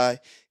very high.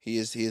 He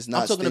is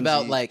not. I'm talking stingy.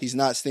 about like he's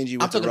not stingy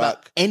with I'm talking the rock.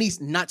 about, and he's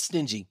not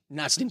stingy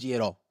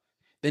at all.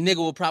 The nigga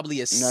will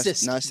probably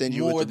assist not stingy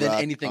more with the than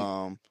rock.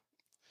 anything.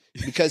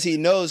 Because he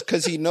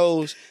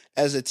knows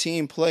as a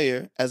team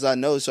player, as I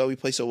know, so we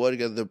play so well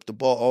together, the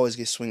ball always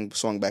gets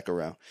swung back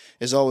around.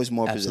 There's always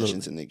more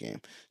possessions in the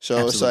game.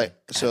 So it's like,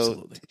 that's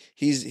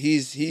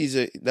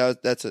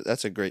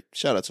a great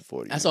shout out to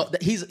 40. That's all.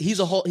 He's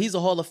a Hall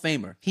of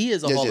Famer. He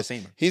is a Hall of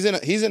Famer. He's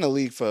in a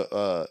league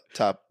for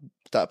top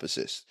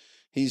assists.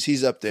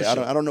 He's up there.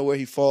 Sure. I don't know where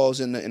he falls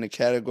in the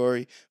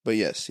category, but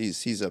yes,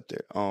 he's up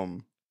there.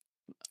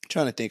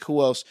 Trying to think who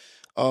else.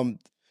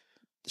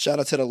 Shout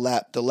out to the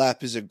lap. The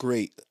lap is a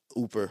great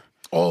ooper.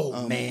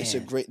 Oh man, it's a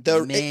great.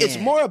 It's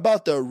more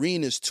about the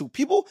arenas too.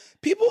 People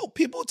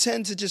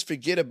tend to just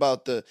forget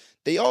about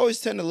they always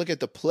tend to look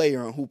at the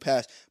player and who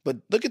passed, but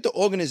look at the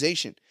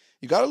organization.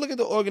 You got to look at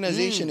the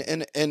organization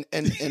and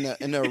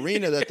the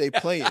arena that they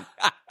play in.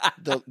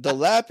 The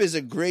lap is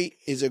a great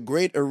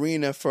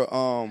arena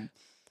for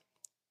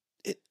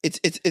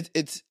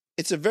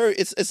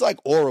it's like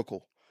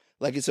Oracle.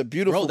 Like, it's a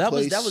beautiful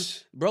place.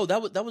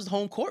 That was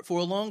home court for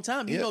a long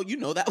time. You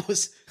know that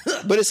was.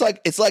 But it's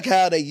like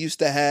how they used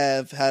to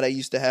have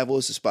what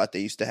was the spot they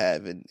used to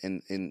have in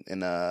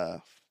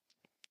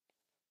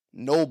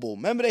Noble.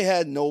 Remember they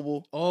had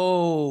Noble?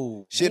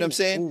 Oh, see what I'm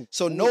saying?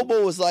 So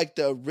Noble was like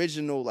the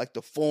original, like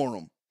the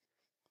Forum.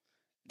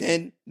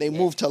 Then they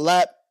moved to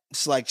Lap.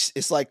 It's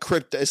like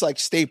crypto. It's like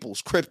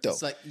Staples, crypto.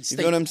 It's like you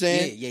know what I'm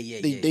saying? Yeah.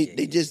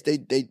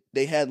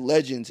 They had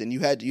legends, and you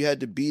had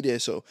to be there.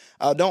 So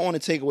I don't want to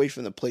take away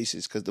from the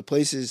places, because the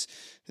places,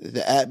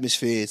 the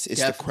atmosphere, it's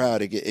the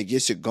crowd. It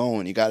gets it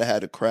going. You got to have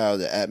the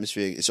crowd, the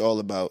atmosphere. It's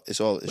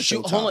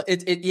showtime. Hold on.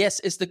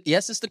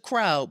 It's the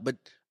crowd, but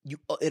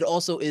it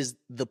also is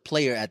the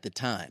player at the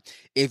time.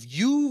 If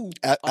you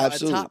are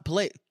absolutely. a top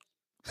player,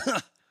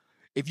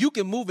 if you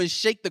can move and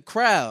shake the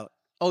crowd,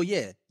 oh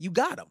yeah, you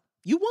got him.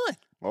 You won.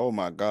 Oh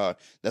my God.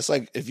 That's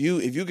like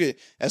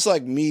that's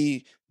like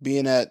me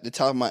being at the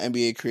top of my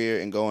NBA career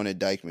and going to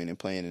Dykeman and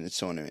playing in the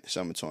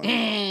summer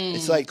tournament.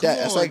 It's like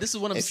that. It's like, this is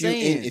what I'm if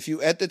saying. If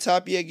you at the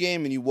top of your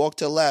game and you walk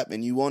to Lap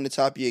and you on the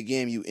top of your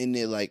game, you in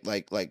there like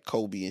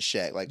Kobe and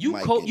Shaq, like you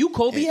Mike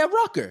Kobe at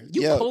Rucker.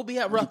 Kobe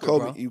at Rucker,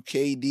 bro. You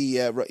KD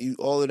at you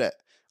all of that.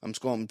 I'm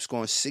scoring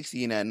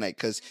 60 in that night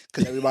because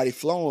everybody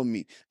flowing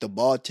me. The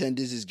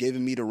bartenders is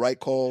giving me the right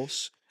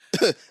calls.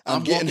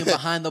 I'm walking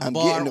behind the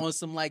bar on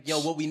some like, yo,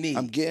 what we need.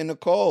 I'm getting the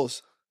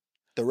calls.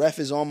 The ref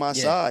is on my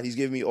side. He's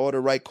giving me all the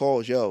right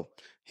calls. Yo,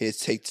 here's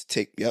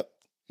take. Yep,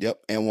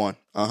 and one.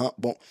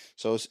 Boom.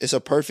 So it's a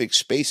perfect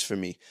space for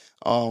me.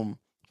 So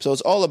it's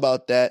all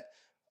about that.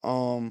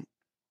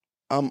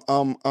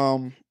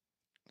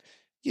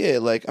 Yeah,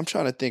 like, I'm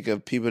trying to think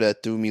of people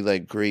that threw me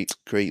like great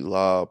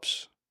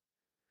lobs.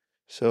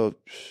 So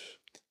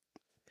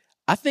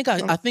I think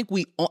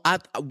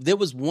there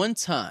was one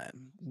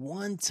time.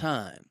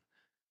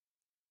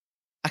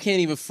 I can't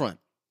even front.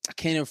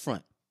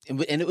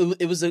 And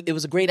it was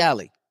a great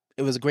alley.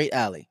 It was a great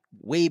alley.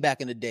 Way back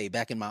in the day,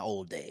 back in my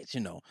old days,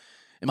 In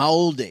my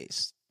old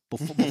days,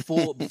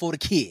 before the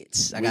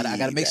kids. I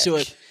gotta make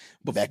sure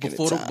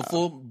before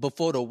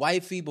the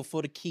wifey,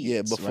 before the kids.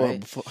 Yeah, before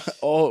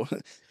oh,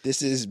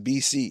 this is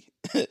BC.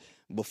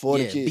 Before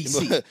the kids.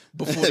 BC.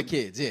 Before the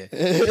kids, yeah.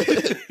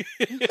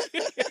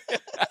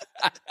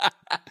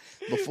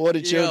 Before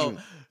the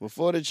children.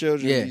 Before the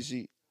children,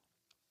 BC.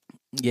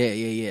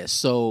 Yeah.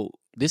 So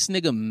this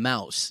nigga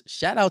Mouse,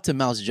 shout out to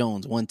Mouse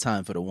Jones one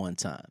time for the one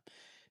time.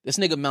 This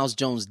nigga Mouse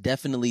Jones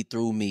definitely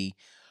threw me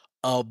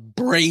a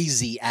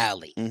brazy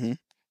alley. Mm-hmm.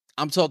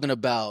 I'm talking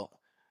about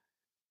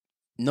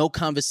no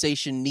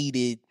conversation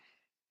needed.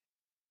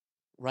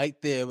 Right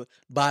there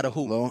by the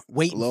hoop,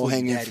 low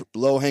hanging fruit.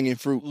 Low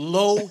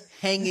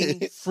hanging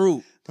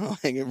fruit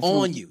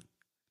on you,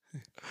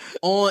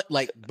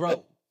 like,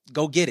 bro,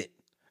 go get it.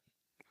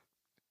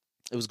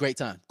 It was a great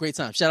time.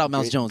 Shout out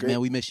Mouse Jones, man.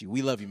 We miss you.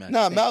 We love you, man.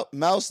 Nah,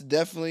 Mouse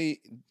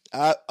definitely.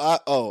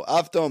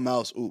 I've thrown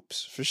Mouse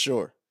oops for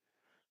sure.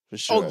 For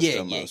sure. Oh, yeah,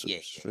 still yeah, Mouse yeah,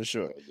 Oops, yeah, for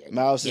sure. yeah,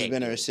 Mouse yeah, has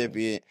been yeah, a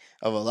recipient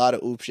of a lot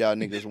of oops y'all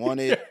niggas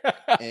wanted,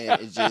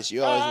 and it's just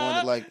you always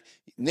wanted like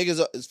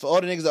niggas for all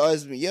the niggas that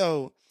always be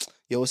yo,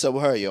 what's up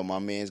with her? Yo, my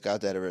man's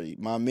got that already.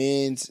 My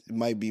man's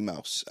might be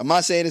Mouse. I'm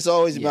not saying it's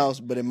always Yeah.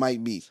 Mouse, but it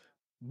might be.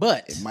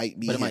 But It might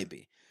be. But it him. might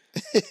be.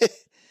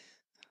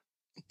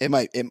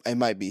 It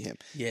might be him.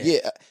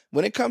 Yeah.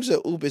 When it comes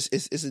to oops,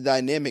 it's a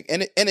dynamic,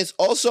 and it's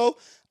also,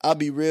 I'll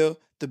be real,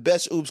 the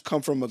best oops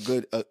come from a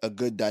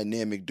good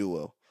dynamic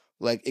duo.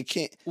 Like it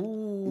can't.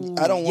 Ooh,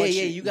 I don't want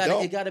yeah, you. you got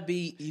don't. it. Got to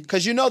be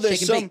Because you know there's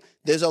shake and bake.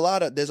 there's a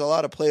lot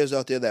of players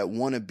out there that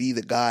want to be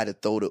the guy to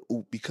throw the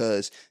oop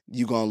because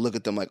you're gonna look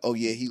at them like, oh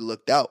yeah, he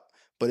looked out.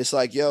 But it's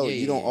like, yo, Yeah, you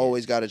yeah, don't yeah.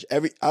 always gotta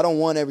I don't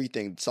want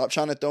everything. Stop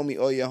trying to throw me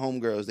all your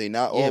homegirls. They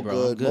not Yeah, all bro, I'm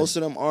good. good. Most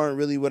of them aren't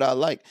really what I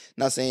like.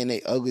 Not saying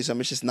they ugly,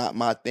 something. It's just not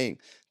my thing.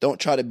 Don't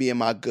try to be in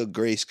my good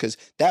grace because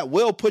that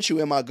will put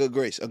you in my good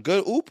grace. A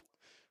good oop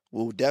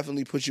will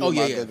definitely put you Oh, in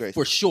yeah, my yeah, good grace.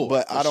 for sure,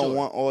 But for I don't sure.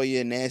 want all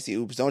your nasty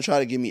oops. Don't try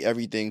to give me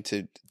everything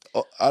to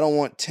I don't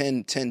want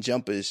 10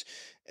 jumpers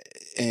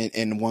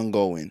and one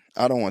go in.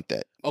 I don't want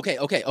that. Okay.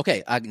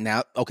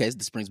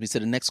 This brings me to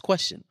the next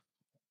question.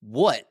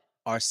 What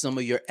are some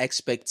of your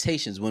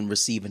expectations when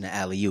receiving an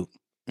alley oop?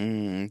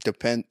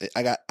 Depend.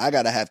 I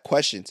gotta have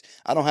questions.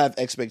 I don't have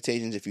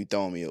expectations if you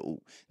throw me a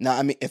oop. Now,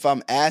 I mean, if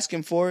I'm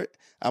asking for it,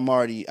 I'm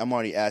already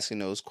asking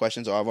those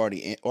questions, or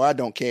I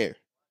don't care.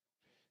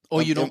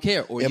 Or you don't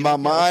care. Or in you my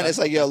don't care. mind, Okay, it's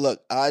like, okay. yo,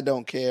 look, I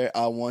don't care.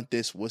 I want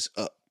this. What's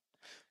up?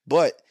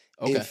 But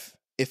Okay.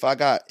 if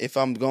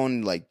I'm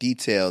going like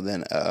detail,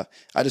 then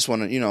I just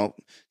want to,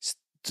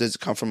 does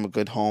it come from a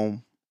good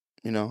home?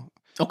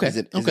 Okay. Is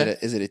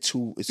it a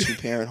two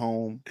parent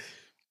home?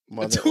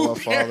 Mother Two or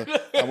father.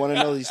 parent- I want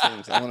to know these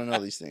things. I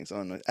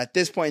don't know. At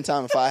this point in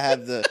time, if I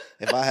have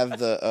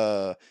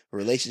the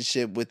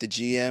relationship with the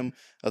GM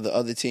of the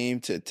other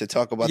team to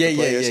talk about the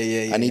players,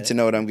 I need to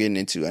know what I'm getting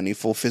into. I need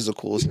full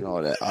physicals and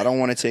all that. I don't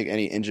want to take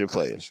any injured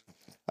players.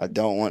 I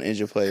don't want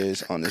injured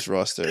players on this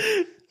roster.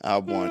 I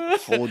want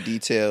full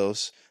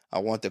details. I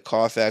want the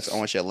Carfax. I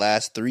want your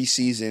last 3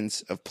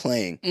 seasons of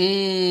playing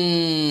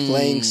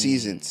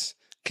seasons.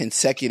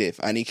 Consecutive.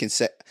 I need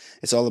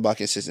It's all about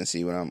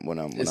consistency when I'm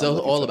It's I'm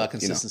all looking about for,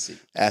 consistency.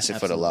 Asking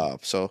for the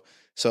lob. So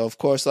of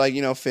course, like,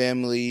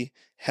 family,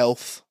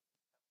 health.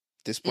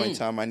 At this point in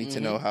time, I need to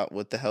know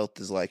what the health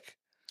is like.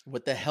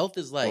 What the health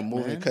is like,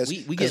 man. Because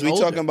we we getting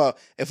older. talking about,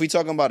 if we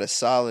talking about a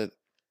solid,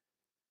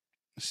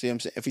 see what I'm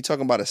saying? If we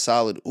talking about a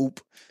solid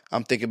oop,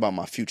 I'm thinking about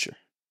my future.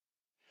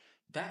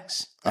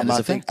 Facts. I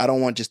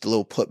don't want just a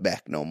little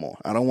putback no more.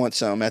 I don't want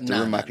something at the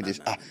rim I can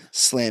just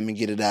slam and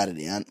get it out of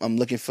there. I'm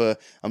looking for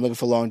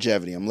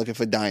longevity. I'm looking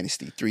for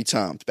dynasty 3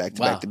 times back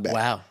to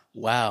back.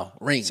 Wow.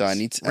 Rings. So I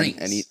need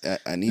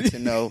to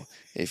know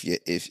if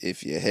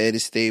your head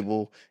is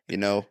stable.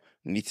 You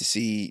need to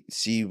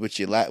see what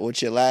your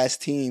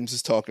last teams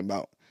is talking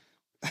about.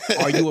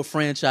 Are you a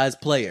franchise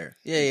player?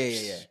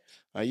 Yeah.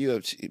 Are you a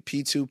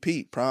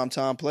P2P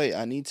primetime player?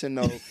 I need to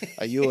know.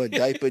 Are you a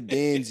diaper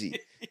Danzy?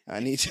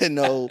 I need to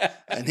know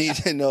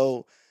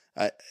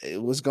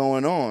what's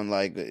going on.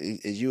 Like,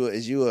 is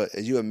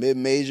you a mid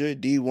major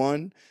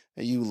D1?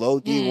 Are you low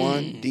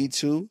D1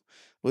 D2?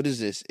 What is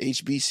this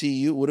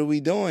HBCU? What are we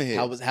doing here?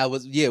 What was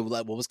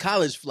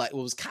college like?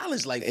 What was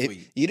college like for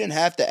you? You didn't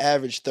have to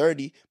average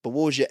 30, but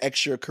what was your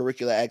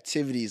extracurricular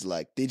activities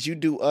like? Did you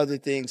do other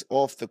things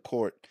off the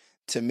court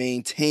to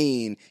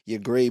maintain your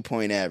grade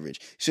point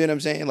average? See what I'm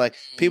saying? Like,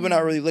 people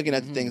not really looking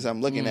at the things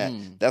I'm looking at.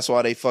 That's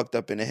why they fucked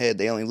up in the head.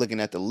 They only looking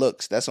at the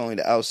looks. That's only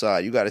the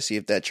outside. You got to see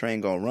if that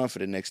train gonna run for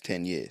the next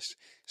 10 years.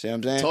 See what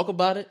I'm saying? Talk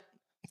about it.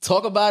 You know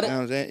what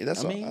I'm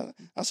saying?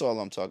 That's all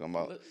I'm talking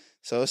about.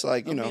 So it's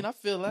like, I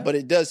feel that. But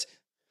it does,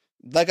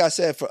 like I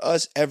said, for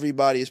us,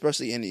 everybody,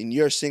 especially in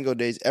your single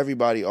days,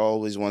 everybody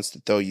always wants to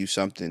throw you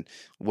something,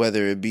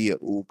 whether it be a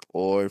oop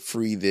or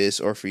free this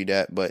or free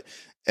that. But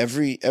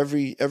everything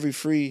free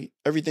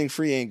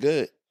ain't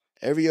good.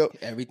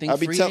 Everything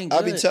free ain't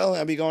good.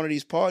 I be going to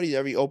these parties,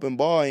 every open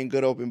bar ain't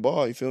good open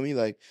bar. You feel me?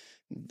 Like,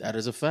 that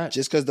is a fact.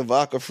 Just because the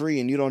vodka free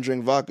and you don't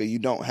drink vodka, you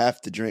don't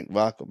have to drink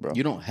vodka, bro.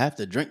 You don't have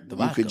to drink the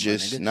vodka. You could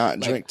just not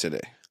drink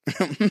today.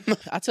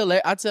 I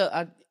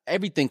tell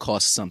everything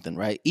costs something,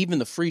 right? Even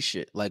the free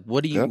shit. Like,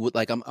 what do you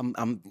like?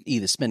 I'm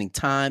either spending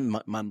time,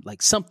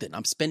 like something.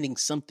 I'm spending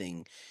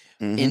something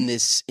in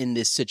this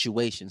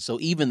situation. So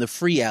even the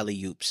free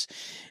alley oops,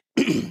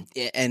 and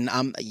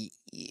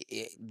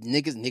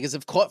niggas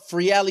have caught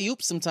free alley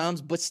oops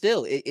sometimes, but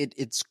still,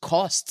 it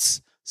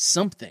costs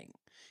something.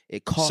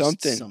 It costs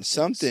something,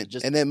 So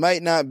and it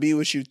might not be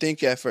what you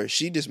think at first.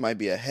 She just might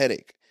be a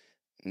headache.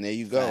 And there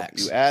you go.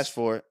 Facts. You asked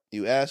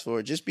for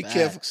it. Just be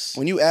careful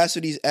when you ask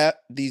for these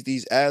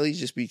alleys.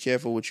 Just be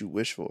careful what you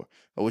wish for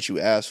or what you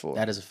ask for.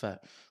 That is a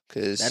fact.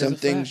 Because some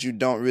things you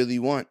don't really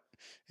want,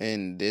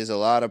 and there's a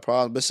lot of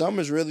problems. But some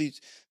is really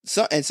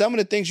and some of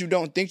the things you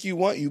don't think you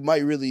want, you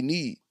might really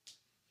need.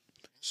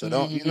 So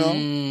don't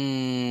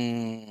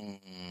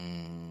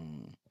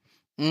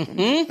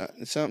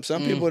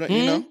some people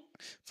don't,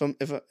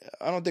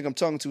 I don't think I'm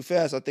talking too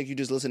fast. I think you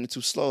just listening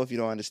too slow if you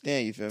don't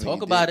understand. You feel me?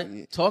 Talk about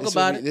it. Talk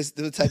about it. This is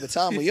the type of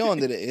time we on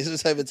today. This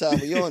is the type of time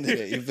we on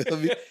today. You feel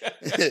me?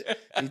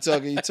 you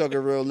talking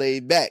real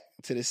laid back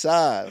to the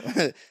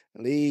side.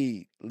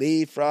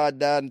 lead fried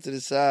down to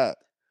the side.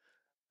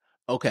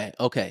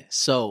 Okay.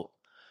 So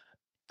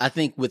I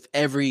think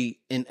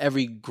in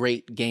every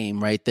great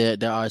game, right,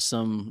 there are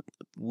some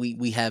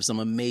we have some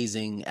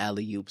amazing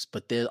alley-oops,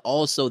 but there's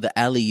also the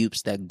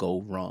alley-oops that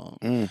go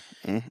wrong.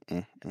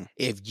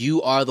 If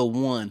you are the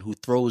one who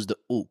throws the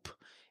oop,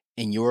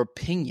 in your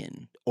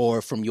opinion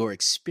or from your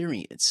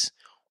experience,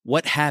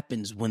 what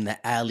happens when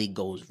the alley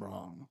goes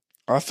wrong?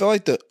 I feel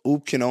like the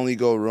oop can only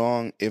go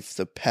wrong if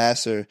the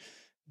passer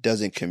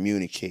doesn't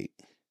communicate.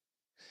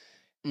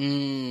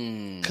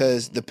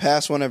 Because the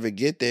pass won't ever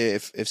get there.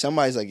 If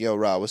somebody's like, yo,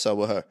 Rob, what's up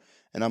with her?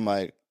 And I'm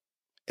like,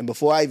 and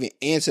before I even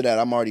answer that,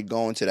 I'm already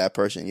going to that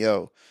person.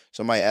 Yo,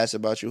 somebody asked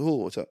about you.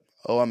 Who? What's up?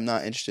 Oh, I'm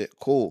not interested.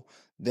 Cool.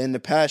 Then the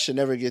pass should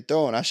never get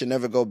thrown. I should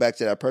never go back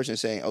to that person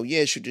saying, oh,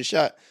 yeah, shoot your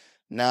shot.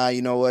 Nah,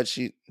 you know what?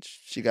 She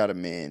got a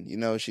man. You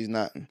know, she's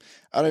not.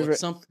 I don't even.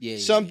 Something.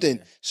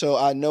 Yeah. So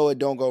I know it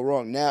don't go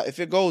wrong. Now, if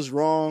it goes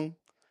wrong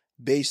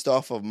based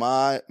off of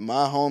my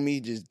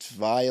homie just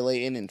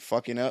violating and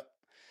fucking up,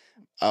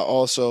 I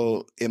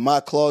also, in my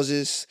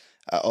clauses,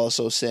 I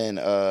also send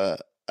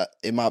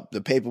in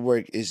the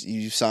paperwork is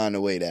you sign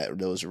away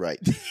those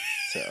rights.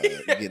 So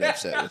you get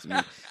upset with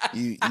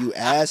me. You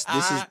ask,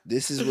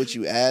 this is what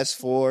you asked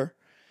for.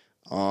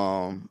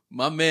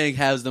 My man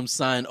has them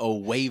sign a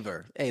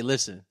waiver. Hey,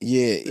 listen.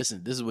 Yeah.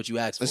 Listen, this is what you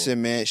asked for.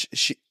 Listen, man,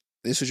 this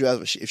is what you asked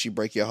for. If she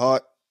break your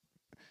heart,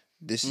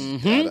 this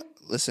is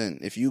listen,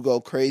 if you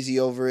go crazy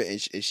over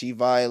it and she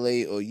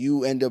violate or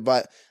you end up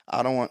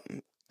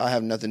I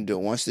have nothing to do.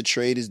 Once the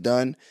trade is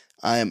done,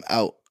 I am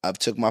out. I've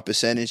took my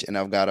percentage and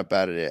I've got up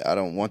out of there. I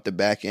don't want the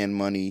back end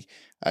money.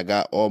 I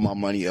got all my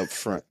money up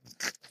front.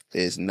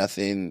 There's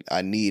nothing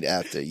I need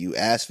after. You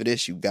asked for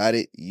this, you got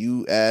it.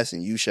 You ask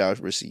and you shall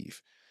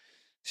receive.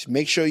 Just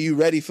make sure you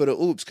ready for the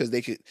oops because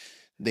they could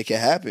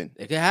happen.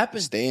 It could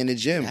happen. Stay in the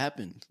gym. It could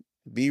happen.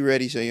 Be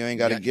ready so you ain't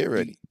got to get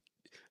ready.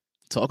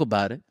 Talk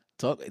about it.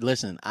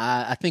 Listen,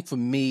 I think for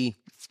me,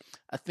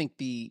 I think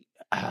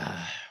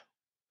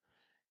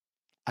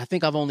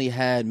I've only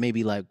had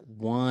maybe like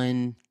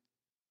one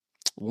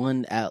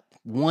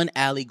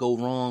alley go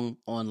wrong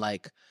on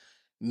like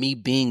me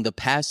being the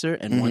passer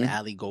and one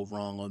alley go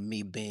wrong on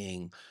me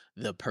being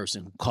the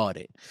person who caught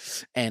it.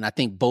 And I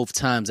think both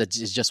times that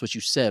is just what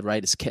you said,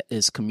 right?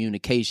 It's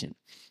communication,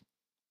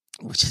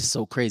 which is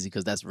so crazy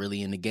because that's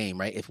really in the game,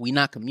 right? If we're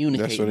not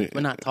communicating, if we're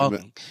not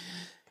talking,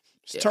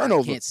 it's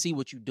turnover. I can't see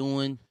what you're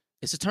doing.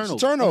 It's a turnover.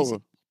 It's a turnover.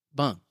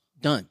 Bang,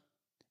 done.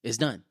 It's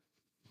done.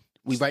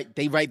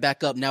 They right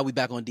back up. Now we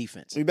back on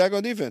defense. We back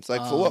on defense.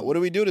 Like for what? What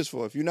do we do this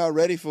for? If you're not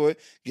ready for it,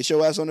 get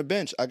your ass on the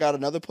bench. I got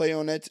another player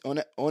on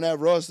that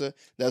roster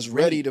that's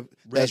ready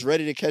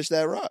to catch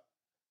that rock.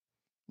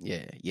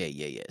 Yeah.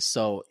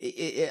 So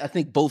I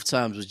think both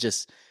times was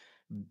just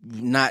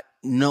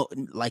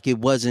it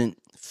wasn't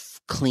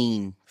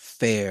clean,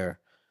 fair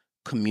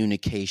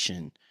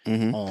communication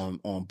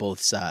on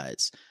both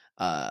sides.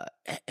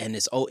 And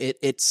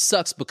it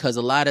sucks because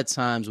a lot of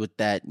times with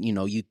that, you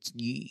know,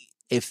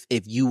 if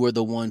you were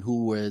the one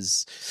who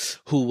was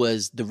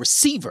the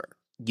receiver,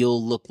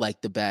 you'll look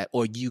like the bad,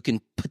 or you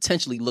can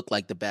potentially look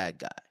like the bad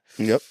guy.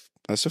 Yep,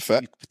 that's a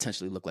fact. You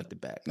potentially look like the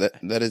bad guy.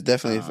 That is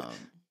definitely.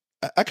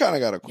 I kind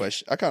of got a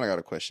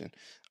question.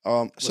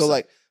 So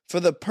like for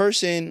the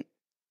person,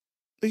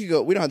 we could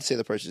go. We don't have to say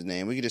the person's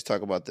name. We could just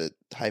talk about the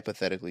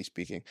hypothetically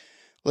speaking.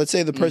 Let's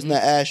say the person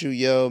that asked you,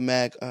 "Yo,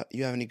 Mac,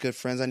 you have any good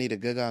friends? I need a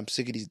good guy. I'm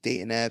sick of these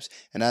dating apps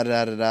and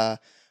da.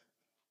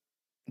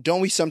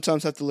 Don't we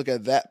sometimes have to look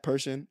at that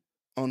person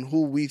on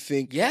who we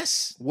think?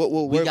 Yes. What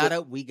will we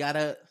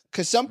gotta.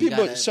 Because some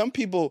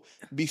people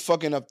be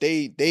fucking up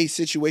they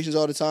situations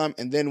all the time,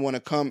 and then want to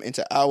come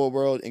into our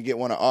world and get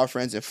one of our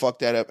friends and fuck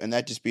that up, and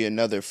that just be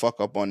another fuck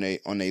up on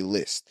they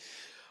list.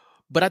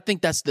 But I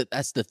think that's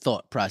the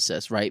thought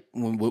process, right?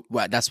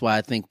 That's why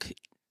I think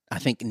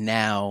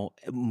now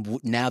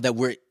that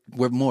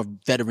we're more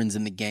veterans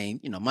in the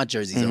game. You know, my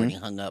jersey's already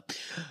hung up.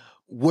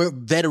 We're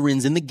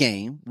veterans in the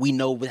game. We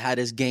know how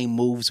this game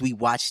moves. We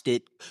watched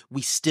it.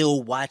 We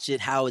still watch it,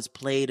 how it's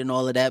played and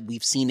all of that.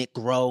 We've seen it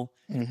grow.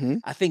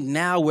 I think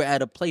now we're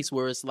at a place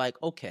where it's like,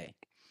 okay,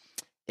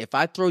 if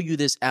I throw you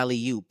this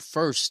alley-oop,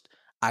 first,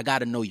 I got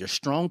to know your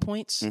strong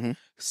points.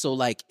 So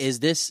like, is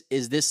this,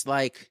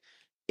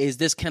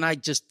 can I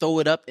just throw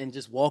it up and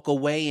just walk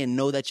away and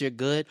know that you're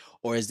good?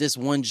 Or is this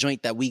one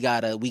joint that we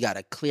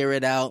gotta clear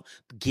it out,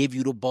 give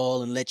you the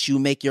ball and let you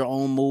make your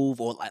own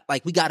move? Or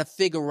like we gotta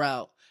figure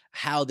out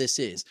how this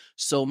is.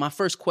 So my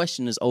first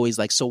question is always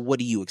like, so what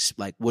do you want?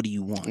 What do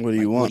you want?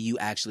 What are you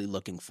actually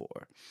looking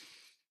for?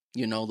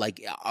 You know,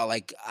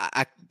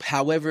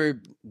 however,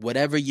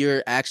 whatever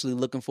you're actually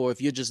looking for, if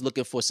you're just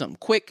looking for something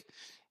quick,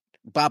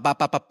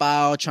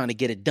 trying to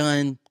get it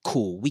done,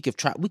 cool. We could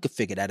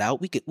figure that out.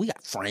 We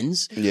got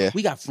friends. Yeah.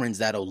 We got friends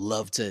that'll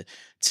love to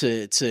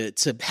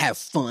have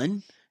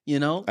fun. You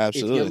know,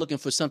 Absolutely. if you're looking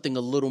for something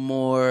a little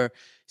more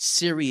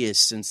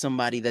serious and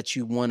somebody that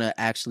you want to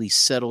actually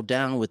settle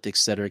down with, et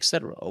cetera,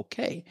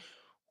 okay.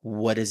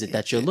 What is it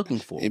that you're looking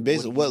for? Hey,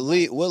 basically, what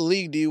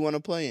league do you want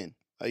to play in?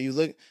 Are you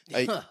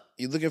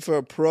looking for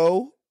a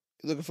pro?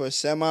 You looking for a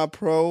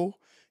semi-pro?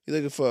 You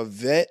looking for a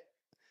vet?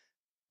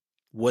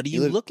 What are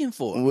you looking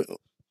for?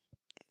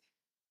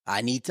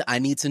 I need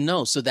to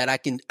know so that I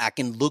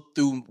can look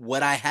through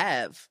what I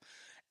have,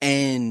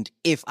 and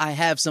if I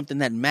have something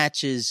that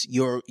matches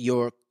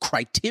your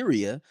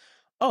criteria,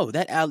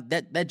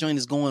 that joint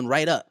is going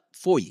right up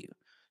for you.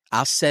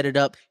 I'll set it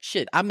up.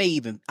 Shit, I may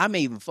even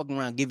fucking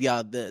around give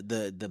y'all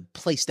the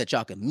place that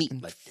y'all can meet,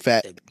 like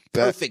the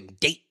perfect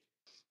date.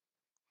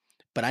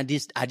 But I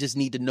just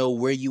need to know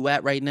where you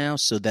at right now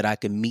so that I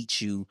can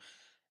meet you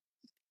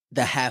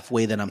the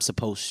halfway that I'm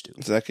supposed to.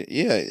 So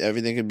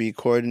everything can be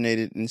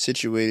coordinated and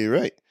situated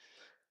right.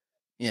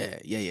 Yeah.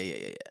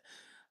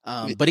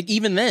 But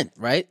even then,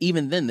 right?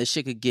 Even then, this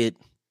shit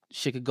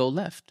could go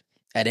left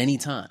at any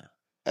time.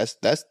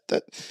 That's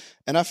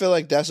and I feel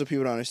like that's what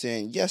people don't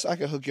understand. Yes, I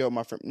can hook you up with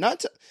my friend.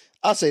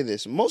 I'll say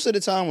this. Most of the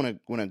time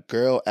when a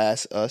girl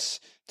asks us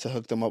to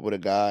hook them up with a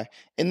guy,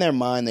 in their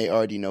mind they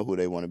already know who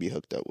they want to be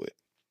hooked up with.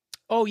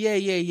 Oh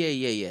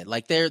yeah.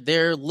 Like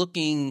they're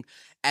looking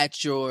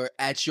at your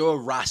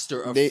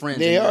roster of friends.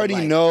 They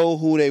already know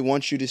who they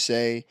want you to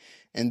say.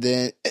 And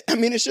then I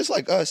mean it's just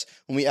like us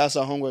when we ask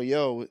our homegirl,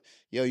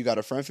 yo, you got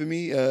a friend for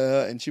me?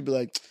 And she'd be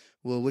like,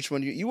 well, which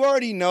one? You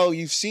already know.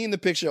 You've seen the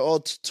picture, all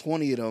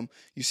 20 of them.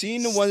 You've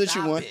seen the ones that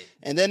you want.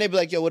 And then they be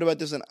like, yo, what about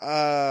this one?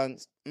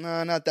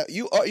 No, not that.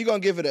 You going to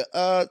give it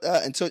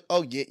until,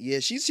 yeah,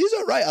 she's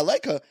all right. I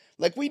like her.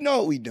 Like, we know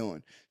what we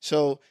doing.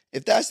 So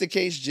if that's the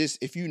case, just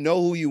if you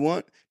know who you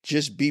want,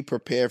 just be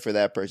prepared for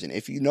that person.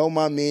 If you know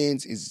my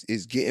man's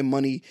is getting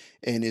money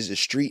and is a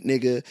street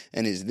nigga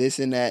and is this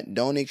and that,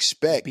 don't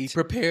expect. Be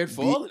prepared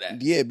for all of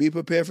that. Yeah, be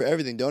prepared for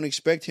everything. Don't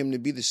expect him to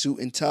be the suit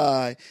and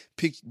tie,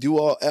 do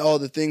all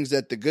the things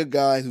that the good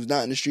guy who's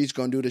not in the streets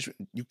going to do. This.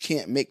 You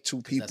can't make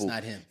two people.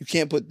 That's not him. You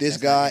can't put this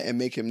guy and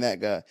make him that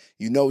guy.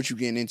 You know what you're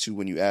getting into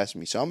when you ask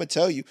me. So I'm going to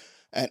tell you.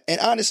 And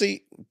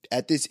honestly,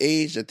 at this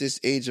age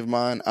of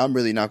mine, I'm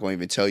really not going to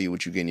even tell you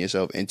what you're getting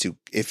yourself into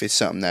if it's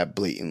something that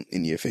blatant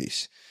in your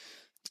face.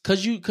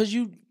 Cause you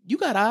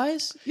got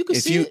eyes. You can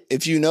see it.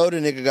 If you know the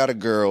nigga got a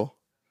girl,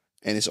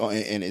 and it's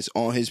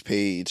on his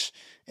page,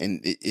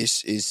 and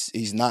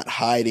he's not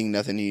hiding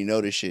nothing, and you know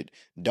this shit.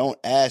 Don't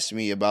ask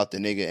me about the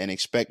nigga and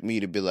expect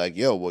me to be like,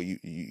 yo, well, you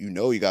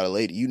know you got a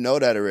lady. You know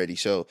that already.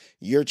 So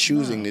you're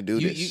choosing to do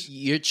this.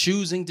 You're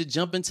choosing to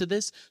jump into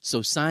this.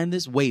 So sign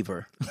this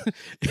waiver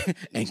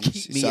and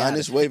keep me sign out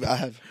this of waiver.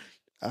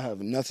 I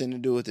have nothing to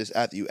do with this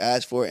after you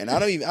ask for it. And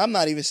I'm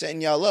not even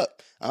setting y'all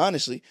up.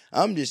 Honestly,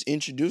 I'm just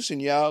introducing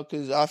y'all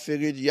because I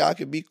figured y'all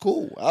could be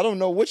cool. I don't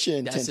know what your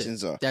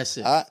intentions are. That's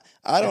it.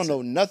 I don't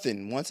know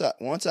nothing. Once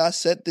I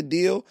set the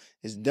deal,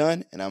 it's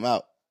done and I'm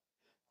out.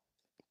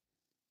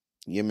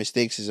 Your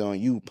mistakes is on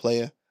you,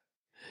 player.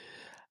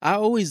 I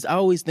always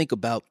think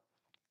about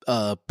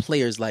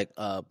players like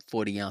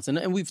 40 Ounce,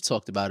 and we've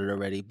talked about it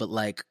already, but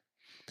like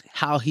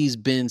how he's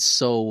been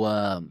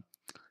so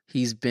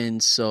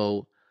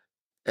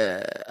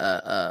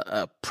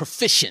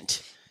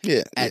proficient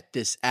at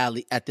this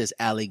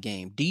alley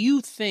game. Do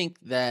you think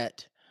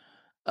that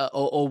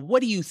or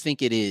what do you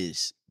think it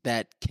is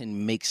that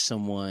can make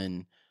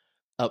someone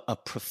a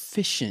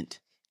proficient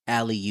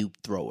alley-oop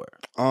thrower?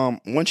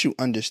 Once you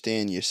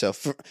understand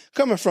yourself,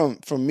 coming from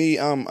me,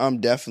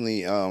 I'm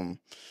definitely in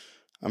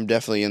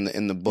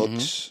the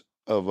books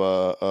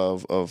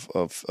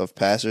of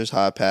passers,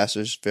 high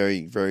passers,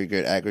 very, very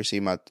good accuracy.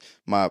 My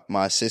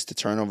assist to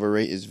turnover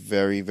rate is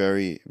very,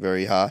 very,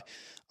 very high.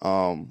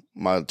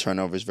 My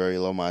turnover is very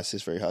low. My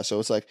assist very high. So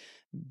it's like,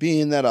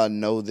 being that I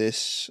know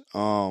this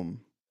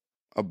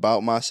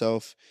about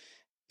myself,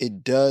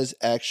 it does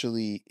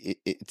actually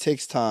it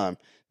takes time.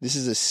 This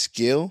is a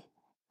skill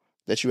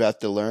that you have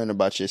to learn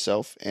about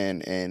yourself,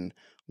 and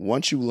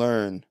once you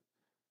learn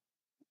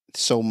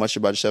so much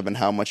about yourself and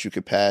how much you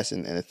could pass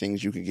and the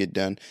things you could get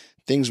done,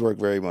 things work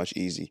very much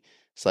easy.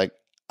 It's like,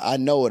 I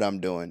know what I'm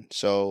doing.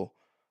 So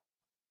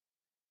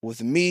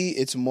with me,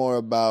 it's more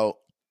about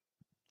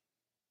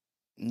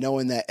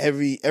knowing that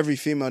every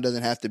female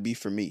doesn't have to be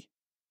for me.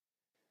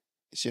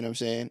 You see what I'm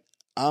saying?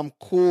 I'm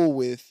cool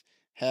with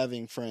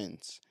having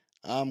friends.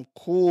 I'm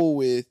cool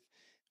with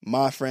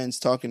my friends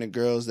talking to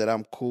girls that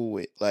I'm cool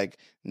with. Like,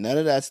 none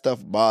of that stuff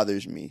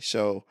bothers me.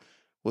 So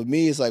with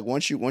me, it's like,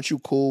 once you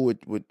cool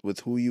with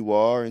who you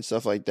are and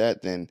stuff like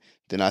that, then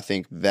I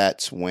think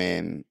that's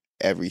when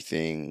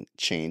everything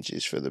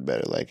changes for the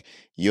better. Like,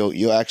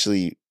 you'll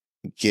actually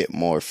get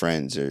more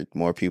friends, or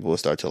more people will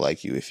start to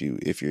like you if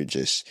you're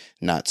just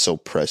not so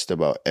pressed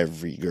about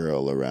every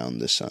girl around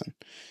the sun.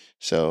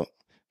 So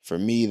for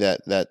me,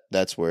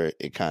 that's where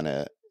it kind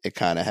of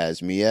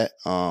has me at.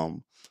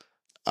 I'm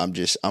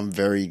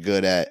very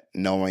good at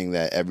knowing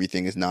that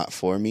everything is not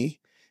for me,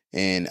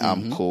 And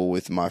I'm cool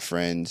with my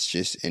friends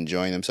just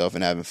enjoying themselves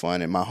and having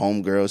fun, and my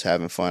homegirls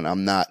having fun.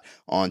 I'm not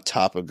on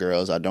top of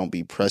girls. I don't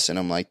be pressing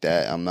them like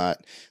that. I'm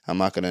not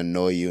gonna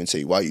annoy you and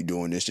say, why you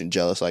doing this, and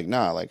jealous. Like,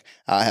 nah, like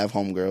I have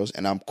homegirls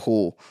and I'm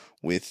cool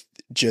with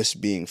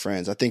just being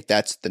friends. I think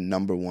that's the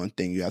number one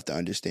thing you have to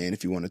understand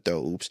if you want to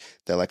throw oops.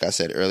 That, like I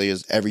said earlier,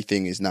 is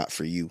everything is not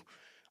for you.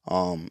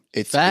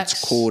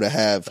 It's cool to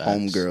have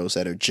homegirls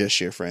that are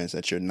just your friends,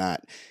 that you're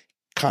not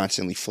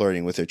constantly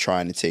flirting with or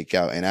trying to take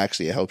out, and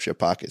actually it helps your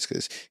pockets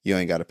because you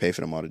ain't got to pay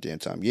for them all the damn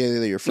time. Yeah,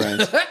 they're your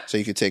friends, so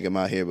you can take them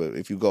out here, but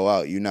if you go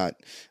out, you're not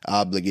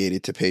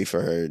obligated to pay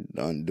for her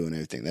on doing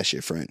everything. That's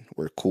your friend.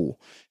 We're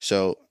cool.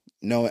 So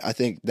no, I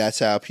think that's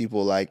how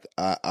people like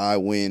I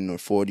win or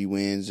 40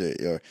 wins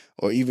or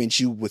even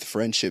you with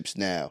friendships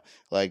now.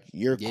 Like,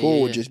 you're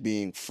cool with just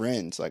being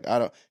friends. Like,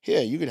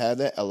 you could have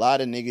that. A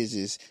lot of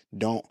niggas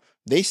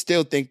they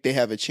still think they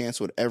have a chance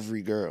with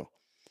every girl.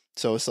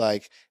 So it's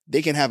like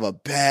they can have a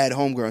bad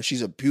homegirl.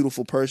 She's a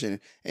beautiful person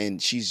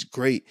and she's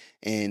great.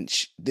 And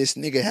this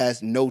nigga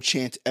has no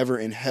chance ever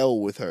in hell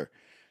with her.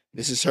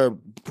 This is her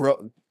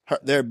bro.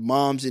 Their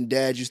moms and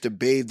dads used to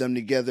bathe them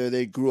together.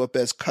 They grew up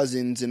as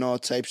cousins and all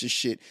types of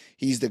shit.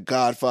 He's the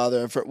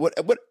godfather of her.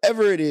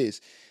 Whatever it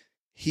is,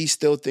 he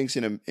still thinks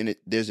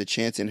there's a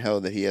chance in hell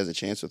that he has a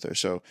chance with her.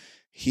 So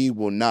he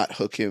will not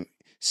hook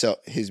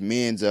his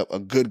man's up, a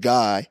good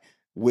guy,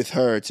 with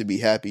her to be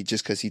happy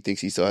just because he thinks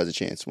he still has a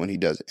chance when he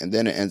doesn't. And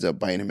then it ends up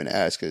biting him in the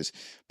ass because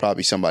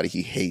probably somebody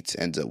he hates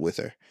ends up with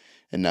her.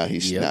 And now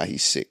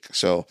he's sick.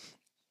 So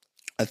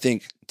I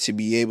think to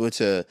be able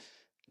to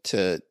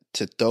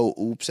throw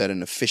oops at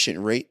an efficient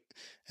rate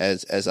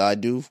as I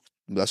do,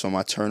 that's why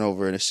my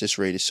turnover and assist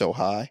rate is so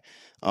high.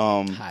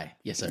 High.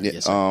 Yes, sir.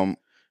 Yes, sir.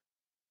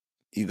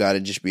 You got to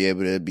just be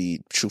able to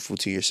be truthful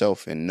to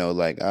yourself and know,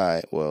 like, all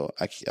right, well,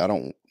 I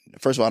don't.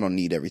 First of all, I don't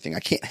need everything.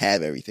 I can't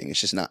have everything. It's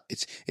just not.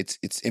 It's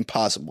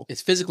impossible.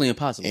 It's physically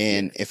impossible.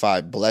 And if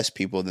I bless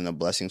people, then the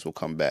blessings will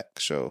come back.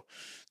 So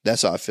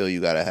that's how I feel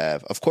you gotta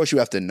have. Of course, you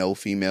have to know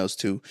females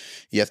too.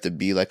 You have to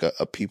be like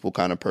a people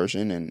kind of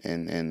person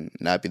and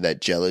not be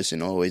that jealous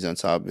and always on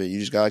top of it. You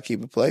just gotta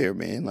keep a player,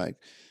 man. Like,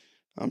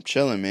 I'm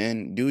chilling,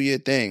 man. Do your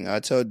thing.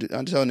 I tell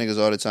niggas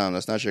all the time,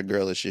 that's not your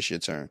girl. It's just your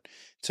turn.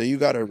 So you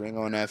got a ring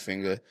on that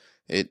finger.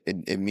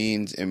 It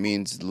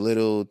means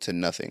little to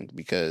nothing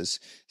because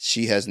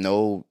she has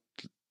no.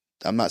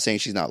 I'm not saying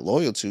she's not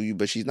loyal to you,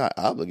 but she's not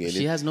obligated.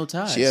 She has no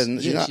ties.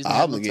 She's not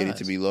obligated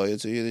to be loyal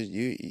to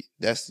you.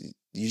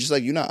 You just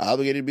like, you're not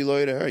obligated to be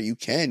loyal to her. You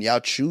can, y'all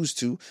choose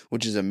to,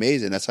 which is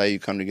amazing. That's how you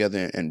come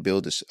together and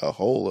build a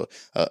whole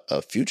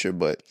a future.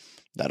 But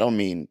that don't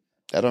mean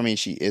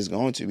she is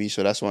going to be.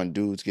 So that's when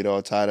dudes get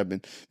all tied up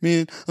and,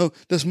 man,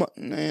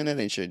 that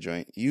ain't your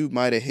joint. You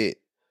might have hit.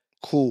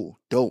 Cool,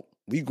 dope.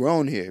 We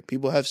grown here.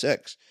 People have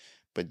sex.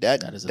 But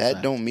that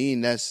don't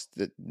mean that's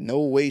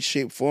no way,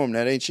 shape, form.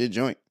 That ain't your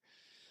joint.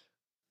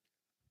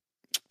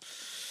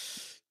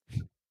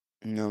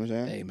 You know what I'm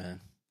saying? Hey,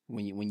 man.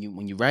 When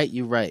you right,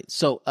 you right.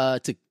 So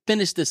to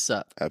finish this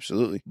up,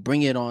 absolutely,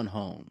 bring it on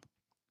home.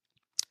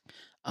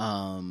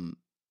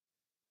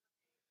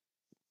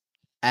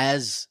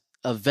 As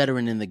a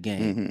veteran in the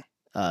game,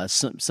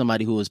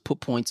 somebody who has put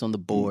points on the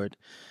board,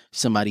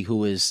 somebody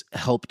who has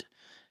helped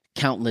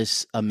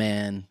countless a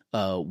man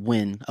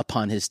win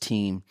upon his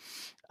team.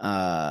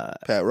 Pat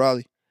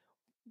Riley.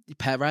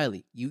 Pat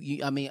Riley,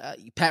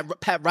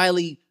 Pat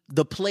Riley,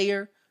 the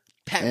player.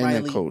 Pat and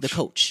Riley, the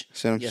coach.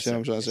 See what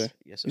I'm trying to say?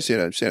 Yes, you see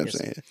what I'm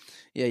saying?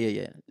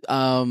 Yeah.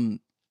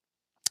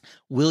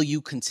 Will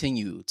you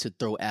continue to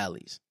throw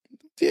alleys?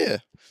 Yeah.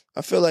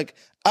 I feel like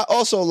I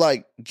also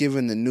like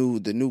giving the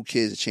new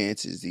kids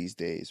chances these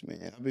days,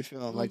 man. I be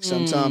feeling like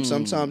sometimes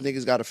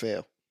niggas gotta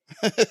fail.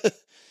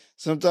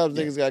 Sometimes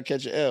niggas gotta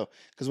catch an L,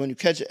 because when you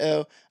catch an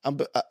L,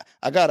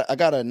 I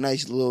got a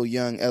nice little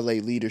young LA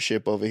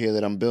leadership over here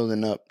that I'm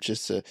building up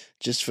to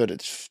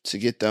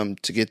get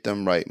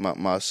them right.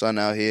 My son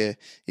out here,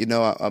 you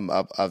know,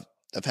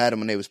 I've had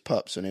them when they was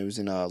pups, when they was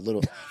in a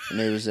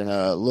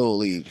little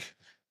league.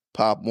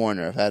 Pop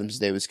Warner, I've had them since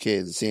they was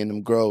kids. Seeing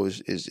them grow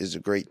is a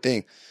great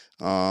thing.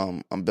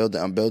 I'm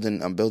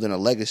building a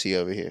legacy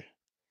over here.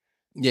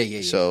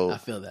 Yeah. So I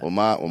feel that. When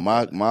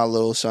my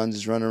little sons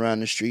is running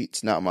around the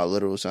streets, not my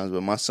literal sons,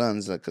 but my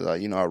sons, because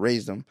I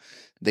raised them.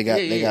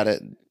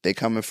 They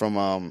coming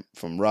from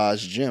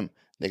Raj Gym.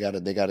 They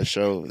gotta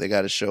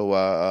show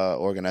our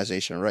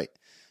organization right.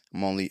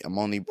 I'm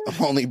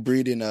only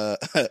breeding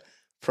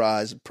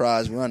prize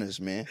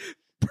runners, man.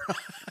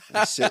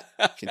 That's it.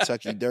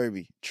 Kentucky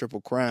Derby,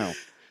 Triple Crown.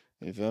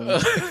 You feel me?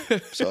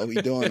 That's all we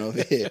doing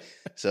over here.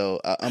 So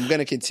I'm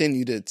gonna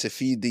continue to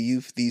feed the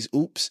youth these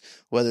oops,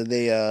 whether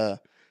they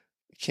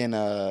can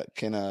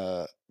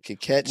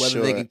catch,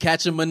 whether they can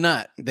catch them or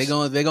not. They're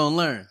gonna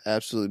learn.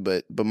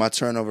 Absolutely, but my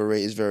turnover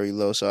rate is very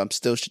low, so I'm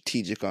still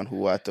strategic on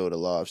who I throw the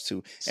lobs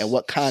to and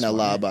what kind of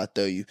lob I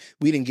throw you.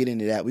 We didn't get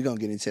into that. We're gonna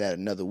get into that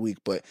another week,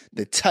 but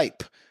the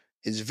type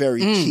is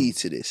very key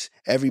to this.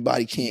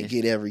 Everybody can't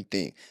get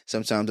everything.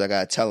 Sometimes I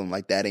gotta tell them,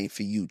 like, that ain't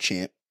for you,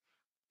 champ.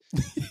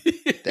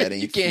 That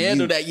ain't you can't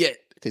handle that yet.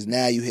 Because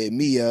now you hit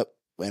me up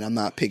and I'm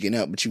not picking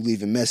up, but you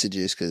leaving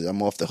messages because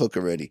I'm off the hook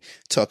already,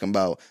 talking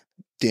about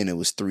dinner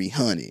was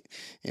 $300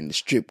 and the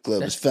strip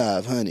club was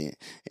 $500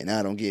 and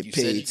I don't get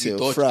paid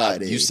till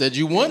Friday. You said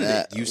you wanted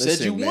it. You said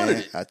you wanted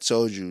it. I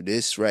told you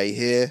this right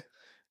here.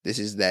 This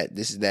is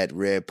that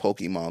rare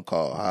Pokemon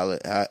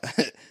card.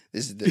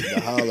 This is the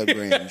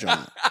hologram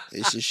joint.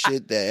 It's the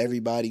shit that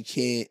everybody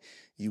can't.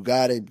 You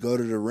gotta go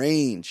to the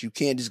range. You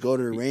can't just go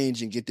to the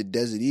range and get the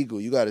Desert Eagle.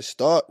 You gotta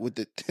start with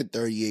the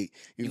 38.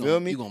 You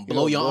feel me? You gonna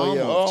blow your arm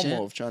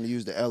off trying to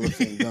use the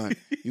elephant gun.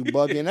 You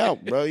bugging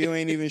out, bro. You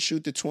ain't even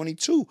shoot the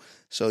 22.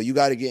 So you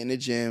gotta get in the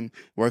gym,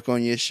 work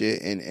on your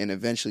shit, and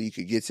eventually you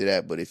could get to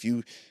that. But if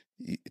you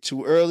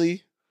too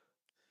early,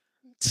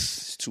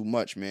 it's too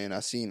much, man. I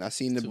seen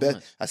the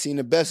best. I seen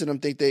the best of them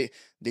think they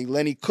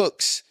Lenny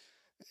Cooks.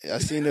 I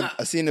seen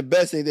the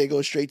best think they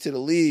go straight to the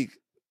league.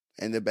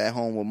 End up at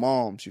home with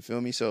moms, you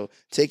feel me? So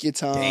take your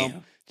time.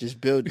 Damn.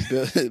 Just build,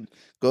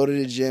 go to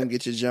the gym,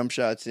 get your jump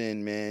shots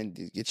in, man.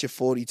 Get your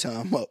 40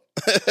 time up.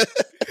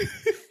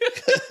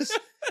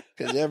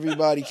 Because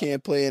everybody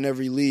can't play in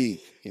every league.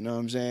 You know what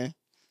I'm saying?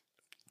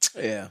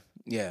 Yeah.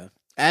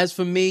 As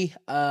for me,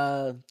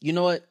 you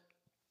know what?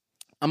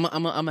 I'm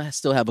gonna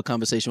still have a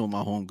conversation with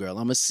my homegirl.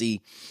 I'm gonna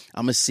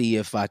see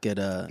if I could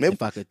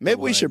maybe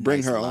we should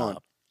bring her on.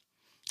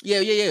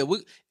 Yeah.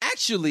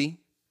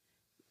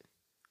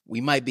 We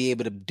might be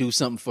able to do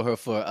something for her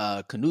for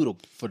the canoodle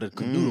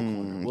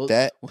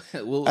corner.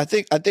 I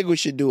think we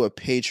should do a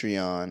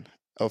Patreon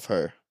of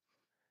her.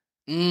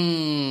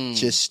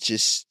 Just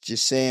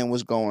saying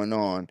what's going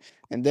on,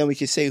 and then we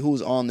can say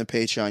who's on the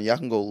Patreon. Y'all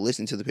can go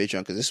listen to the Patreon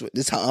because this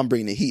is how I'm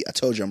bringing the heat. I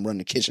told you I'm running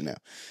the kitchen now.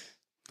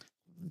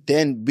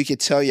 Then we could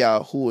tell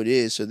y'all who it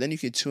is, so then you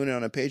can tune in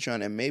on the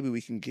Patreon, and maybe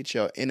we can get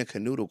y'all in a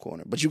canoodle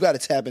corner. But you got to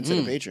tap into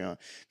the Patreon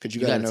because you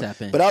got to know. Tap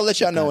in. But I'll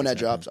let y'all know when that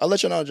drops. I'll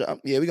let y'all know.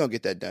 Yeah, we're gonna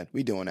get that done.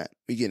 We doing that.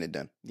 We getting it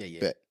done.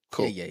 Yeah. Bet.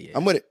 Cool. Yeah.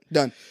 I'm with it.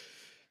 Done.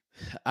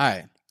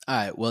 All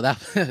right. Well,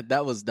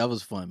 that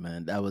was fun,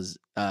 man. That was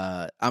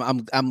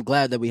I'm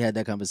glad that we had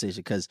that conversation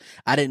because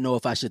I didn't know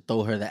if I should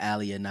throw her the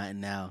alley or not. And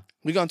now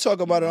we're gonna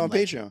talk about it on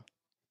Patreon.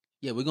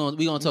 Yeah, we're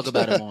gonna talk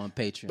about it on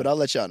Patreon. But I'll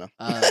let y'all know.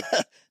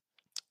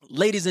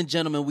 Ladies and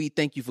gentlemen, we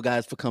thank you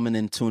guys for coming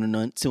in, tuning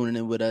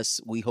in with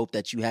us. We hope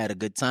that you had a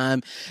good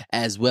time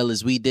as well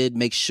as we did.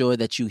 Make sure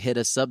that you hit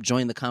us up,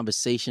 join the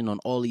conversation on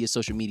all of your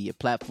social media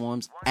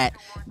platforms at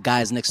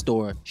Guys Next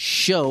Door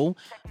Show.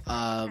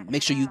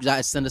 Make sure you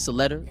guys send us a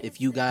letter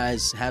if you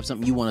guys have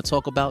something you want to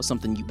talk about,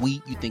 something you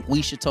think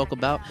we should talk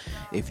about.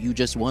 If you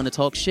just want to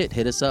talk shit,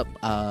 hit us up,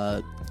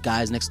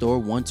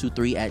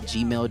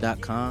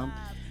 guysnextdoor123@gmail.com.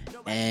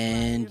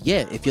 And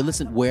yeah, if you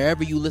listen,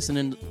 wherever you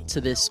listening to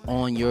this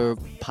on your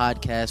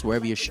podcast,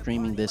 wherever you're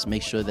streaming this,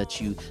 make sure that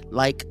you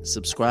like,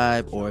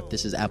 subscribe, or if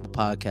this is Apple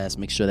Podcasts,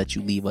 make sure that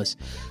you leave us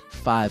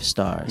 5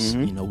 stars.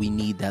 You know, we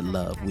need that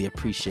love. We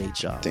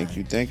appreciate y'all. Thank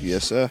you.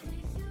 Yes, sir.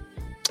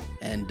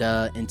 And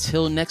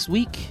until next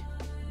week,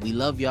 we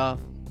love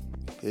y'all.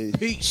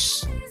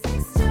 Peace.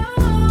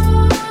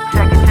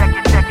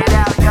 Check it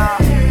out, y'all.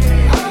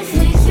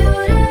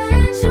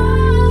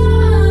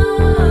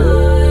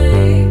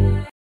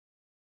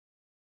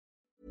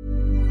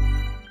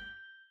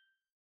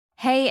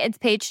 Hey, it's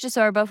Paige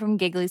DeSorbo from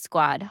Giggly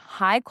Squad.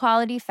 High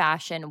quality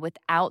fashion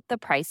without the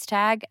price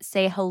tag.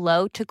 Say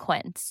hello to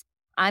Quince.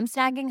 I'm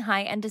snagging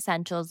high-end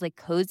essentials like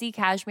cozy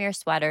cashmere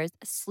sweaters,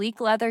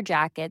 sleek leather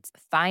jackets,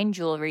 fine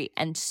jewelry,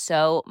 and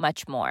so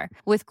much more.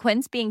 With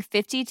Quince being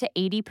 50 to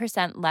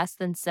 80% less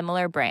than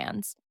similar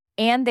brands.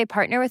 And they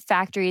partner with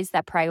factories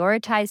that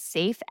prioritize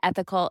safe,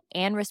 ethical,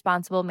 and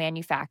responsible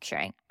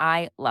manufacturing.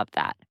 I love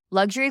that.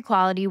 Luxury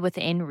quality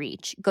within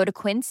reach. Go to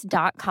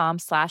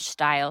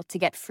quince.com/style to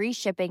get free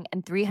shipping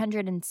and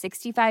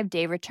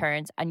 365-day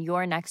returns on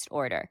your next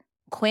order.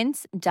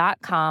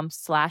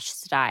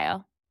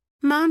 Quince.com/style.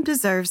 Mom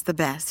deserves the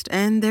best,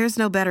 and there's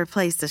no better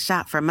place to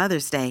shop for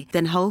Mother's Day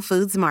than Whole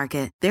Foods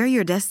Market. They're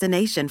your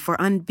destination for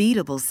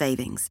unbeatable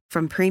savings,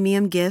 from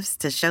premium gifts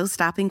to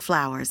show-stopping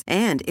flowers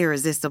and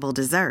irresistible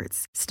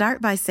desserts.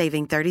 Start by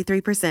saving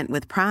 33%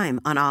 with Prime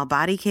on all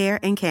body care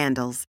and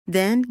candles.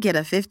 Then get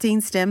a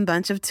 15-stem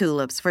bunch of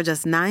tulips for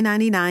just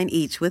 $9.99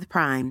 each with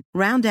Prime.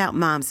 Round out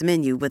Mom's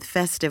menu with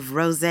festive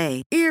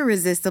rosé,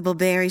 irresistible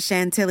berry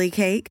chantilly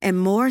cake, and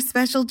more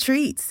special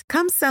treats.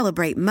 Come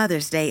celebrate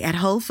Mother's Day at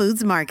Whole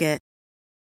Foods Market.